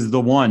this is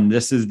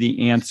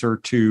the answer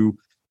to,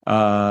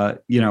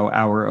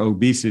 our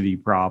obesity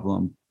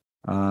problem.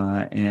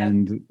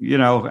 And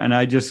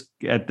I just,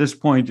 at this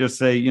point, just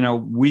say,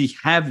 we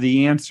have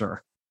the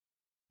answer.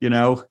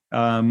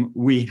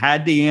 We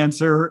had the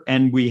answer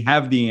and we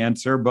have the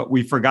answer, but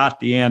we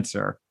forgot the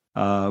answer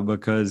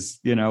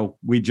because,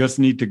 we just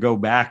need to go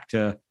back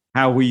to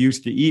how we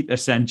used to eat,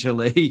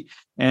 essentially.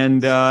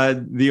 And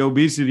the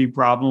obesity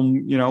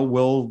problem,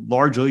 will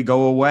largely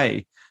go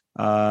away.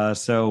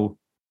 So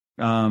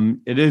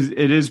it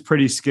is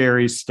pretty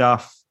scary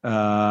stuff.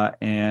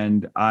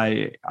 And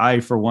I,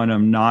 for one,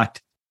 am not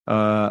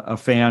a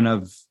fan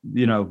of,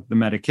 the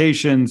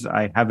medications.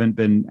 I haven't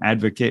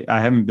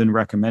been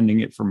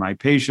recommending it for my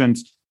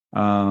patients.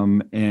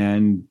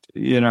 And,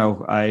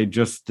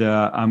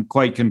 I'm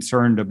quite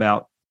concerned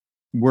about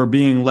we're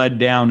being led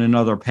down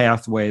another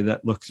pathway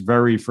that looks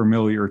very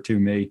familiar to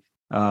me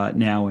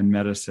now in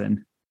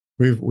medicine.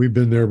 We've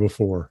been there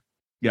before.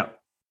 Yeah.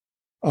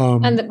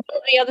 And the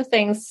other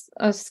things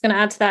I was just going to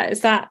add to that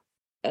is that,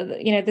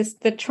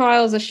 the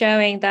trials are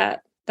showing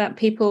that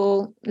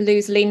people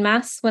lose lean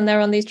mass when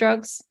they're on these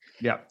drugs.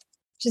 Yeah.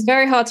 Which is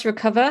very hard to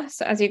recover.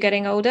 So as you're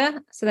getting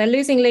older, so they're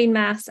losing lean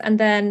mass, and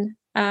then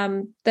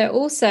they're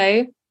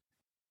also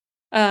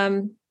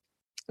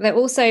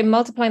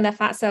multiplying their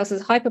fat cells.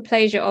 There's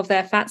hyperplasia of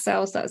their fat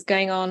cells that's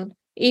going on,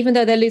 even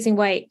though they're losing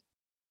weight.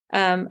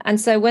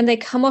 And so when they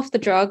come off the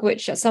drug,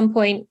 which at some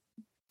point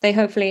they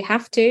hopefully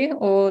have to,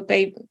 or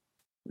they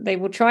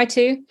will try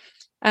to,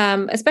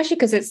 especially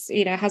because it's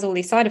has all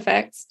these side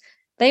effects,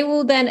 they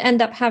will then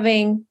end up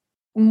having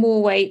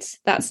more weight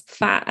that's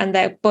fat, and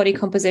their body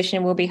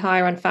composition will be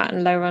higher on fat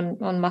and lower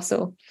on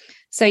muscle.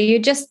 So you're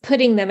just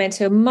putting them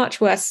into a much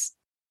worse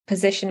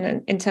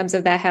position in terms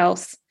of their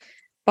health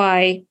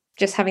by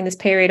just having this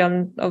period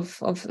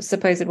of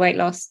supposed weight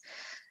loss.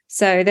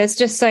 So there's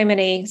just so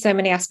many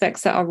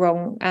aspects that are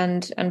wrong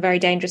and very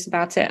dangerous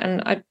about it.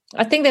 And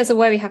I think there's a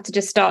way we have to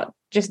just start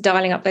just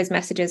dialing up those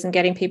messages and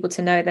getting people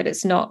to know that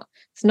it's not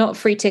a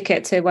free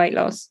ticket to weight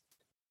loss.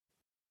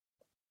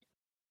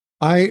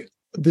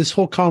 This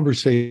whole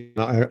conversation,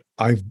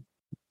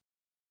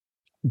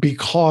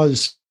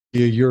 because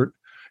you're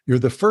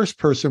the first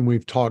person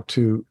we've talked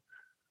to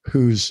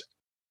who's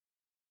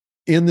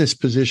in this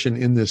position,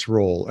 in this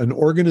role, an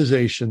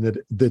organization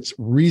that's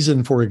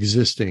reason for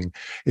existing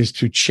is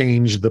to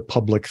change the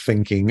public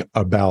thinking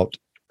about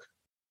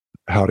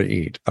how to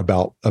eat,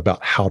 about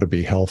how to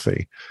be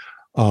healthy.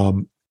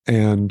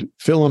 And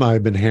Phil and I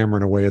have been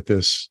hammering away at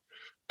this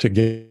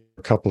together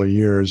a couple of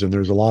years, and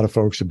there's a lot of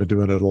folks who've been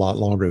doing it a lot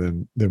longer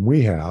than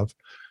we have.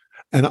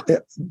 And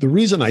the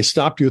reason I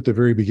stopped you at the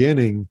very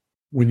beginning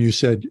when you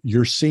said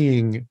you're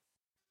seeing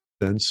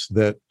evidence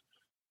that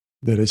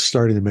is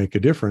starting to make a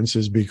difference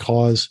is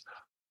because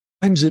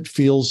sometimes it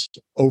feels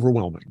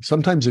overwhelming.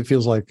 Sometimes it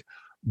feels like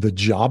the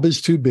job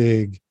is too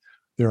big.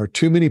 There are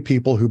too many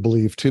people who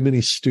believe too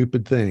many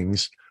stupid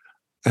things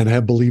and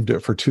have believed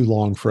it for too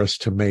long for us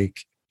to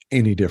make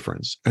any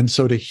difference. And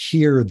so to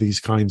hear these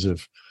kinds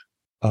of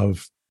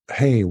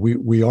hey,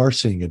 we are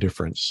seeing a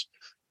difference,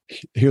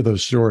 hear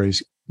those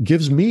stories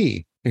gives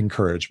me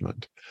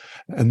encouragement.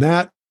 And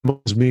that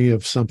reminds me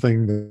of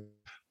something that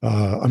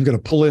I'm going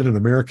to pull in an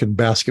American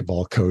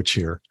basketball coach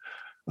here.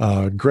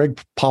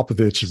 Greg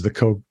Popovich is the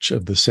coach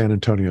of the San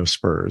Antonio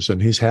Spurs,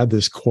 and he's had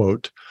this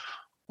quote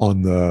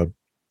on the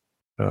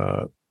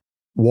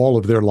wall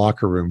of their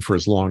locker room for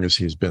as long as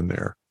he's been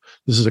there.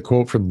 This is a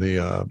quote from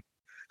the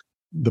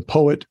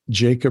poet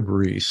Jacob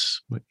Riis.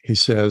 He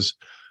says,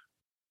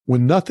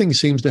 "When nothing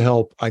seems to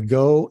help, I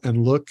go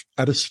and look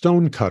at a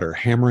stone cutter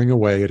hammering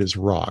away at his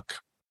rock,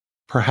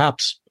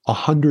 perhaps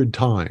 100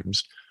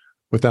 times,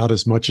 without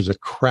as much as a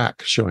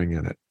crack showing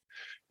in it.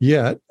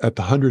 Yet, at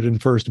the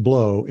 101st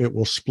blow, it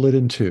will split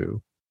in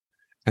two.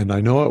 And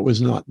I know it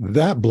was not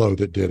that blow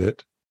that did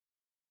it,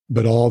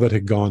 but all that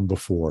had gone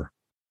before."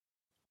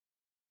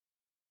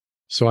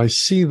 So I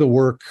see the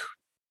work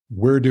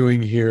we're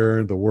doing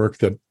here, the work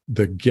that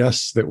the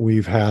guests that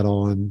we've had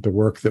on, the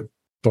work that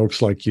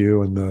folks like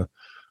you and the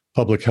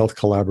public health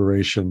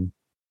collaboration,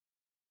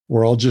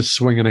 we're all just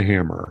swinging a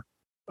hammer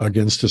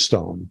against a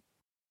stone.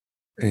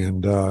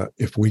 And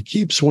if we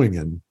keep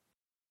swinging,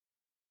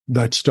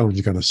 that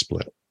stone's going to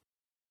split.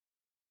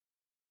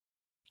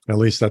 At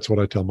least that's what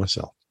I tell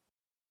myself.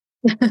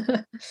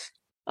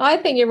 I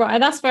think you're right.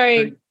 And that's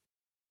very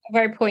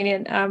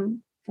poignant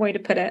way to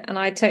put it. And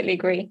I totally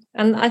agree.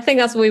 And I think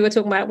that's what we were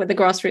talking about with the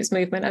grassroots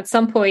movement. At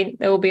some point,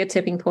 there will be a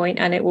tipping point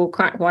and it will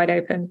crack wide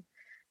open.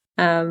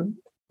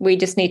 We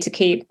just need to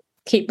keep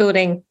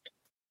building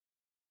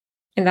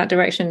in that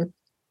direction.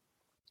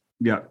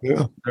 Yeah.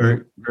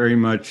 Very, very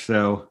much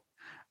so.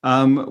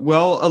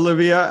 Well,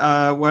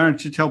 Olivia, why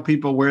don't you tell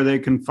people where they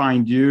can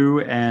find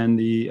you and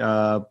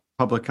the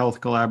public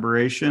health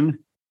collaboration?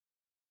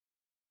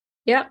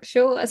 Yeah,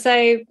 sure.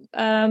 So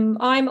I'm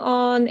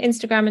on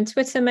Instagram and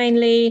Twitter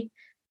mainly,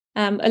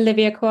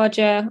 Olivia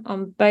Khwaja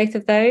on both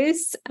of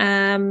those.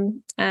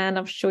 And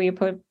I'm sure you'll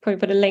probably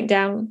put a link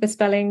down with the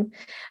spelling.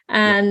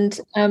 And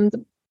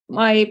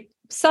my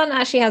son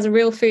actually has a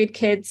Real Food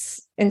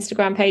Kids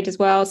Instagram page as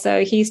well.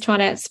 So he's trying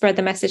to spread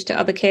the message to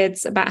other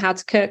kids about how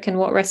to cook and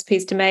what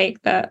recipes to make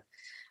that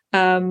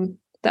are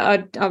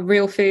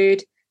real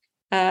food.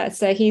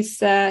 So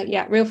he's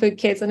Real Food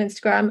Kids on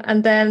Instagram.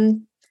 And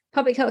then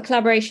Public Health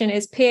Collaboration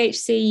is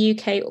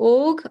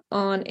phcuk.org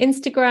on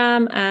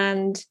Instagram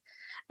and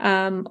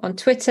on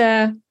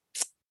Twitter,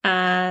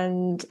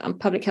 and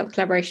Public Health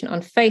Collaboration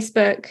on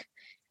Facebook.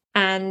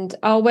 And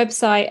our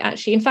website,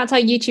 actually, in fact, our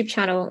YouTube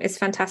channel is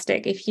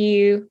fantastic. If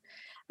you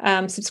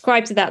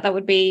subscribe to that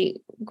would be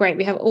great.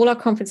 We have all our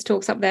conference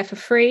talks up there for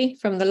free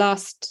from the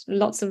last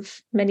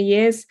many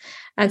years,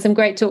 and some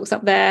great talks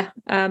up there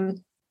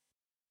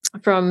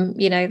from,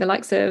 the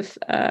likes of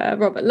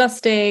Robert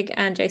Lustig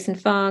and Jason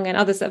Fung and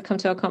others that have come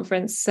to our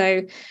conference.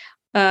 So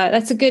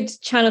that's a good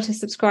channel to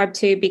subscribe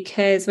to,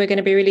 because we're going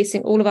to be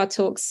releasing all of our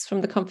talks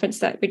from the conference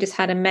that we just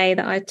had in May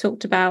that I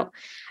talked about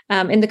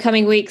in the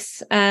coming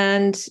weeks.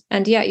 And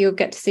you'll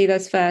get to see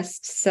those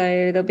first.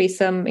 So there'll be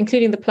some,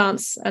 including the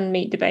plants and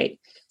meat debate.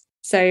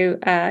 So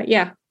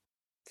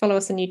follow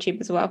us on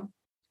YouTube as well.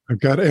 I've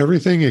got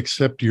everything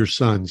except your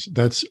son's.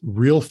 That's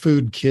Real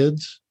Food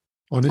Kids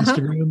on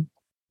Instagram.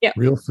 Yeah.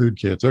 Real Food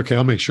Kids. Okay,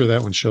 I'll make sure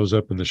that one shows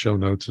up in the show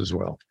notes as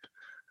well.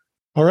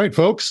 All right,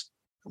 folks.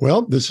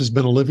 Well, this has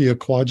been Olivia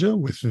Khwaja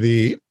with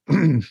the,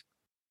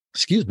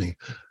 excuse me,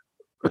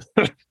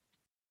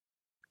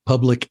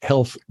 Public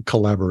Health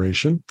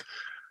Collaboration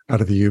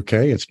out of the UK.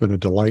 It's been a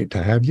delight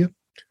to have you.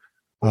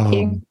 Thank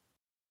you.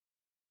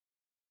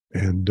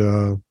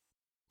 And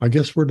I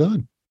guess we're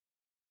done.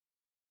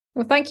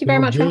 Well, thank you very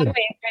much for having me.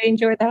 I really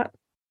enjoyed that.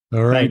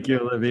 All right. Thank you,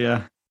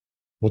 Olivia.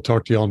 We'll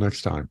talk to you all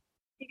next time.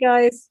 You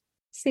guys.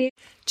 See you.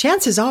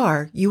 Chances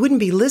are you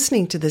wouldn't be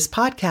listening to this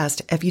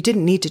podcast if you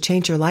didn't need to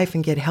change your life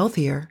and get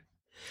healthier.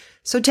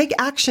 So take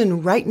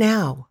action right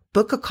now.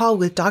 Book a call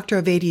with Dr.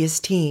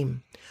 Avedia's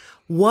team.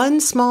 One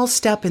small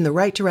step in the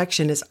right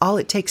direction is all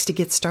it takes to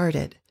get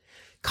started.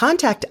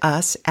 Contact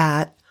us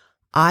at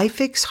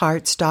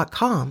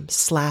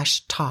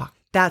ifixhearts.com/talk.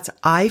 That's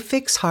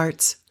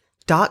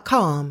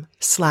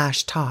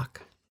ifixhearts.com/talk.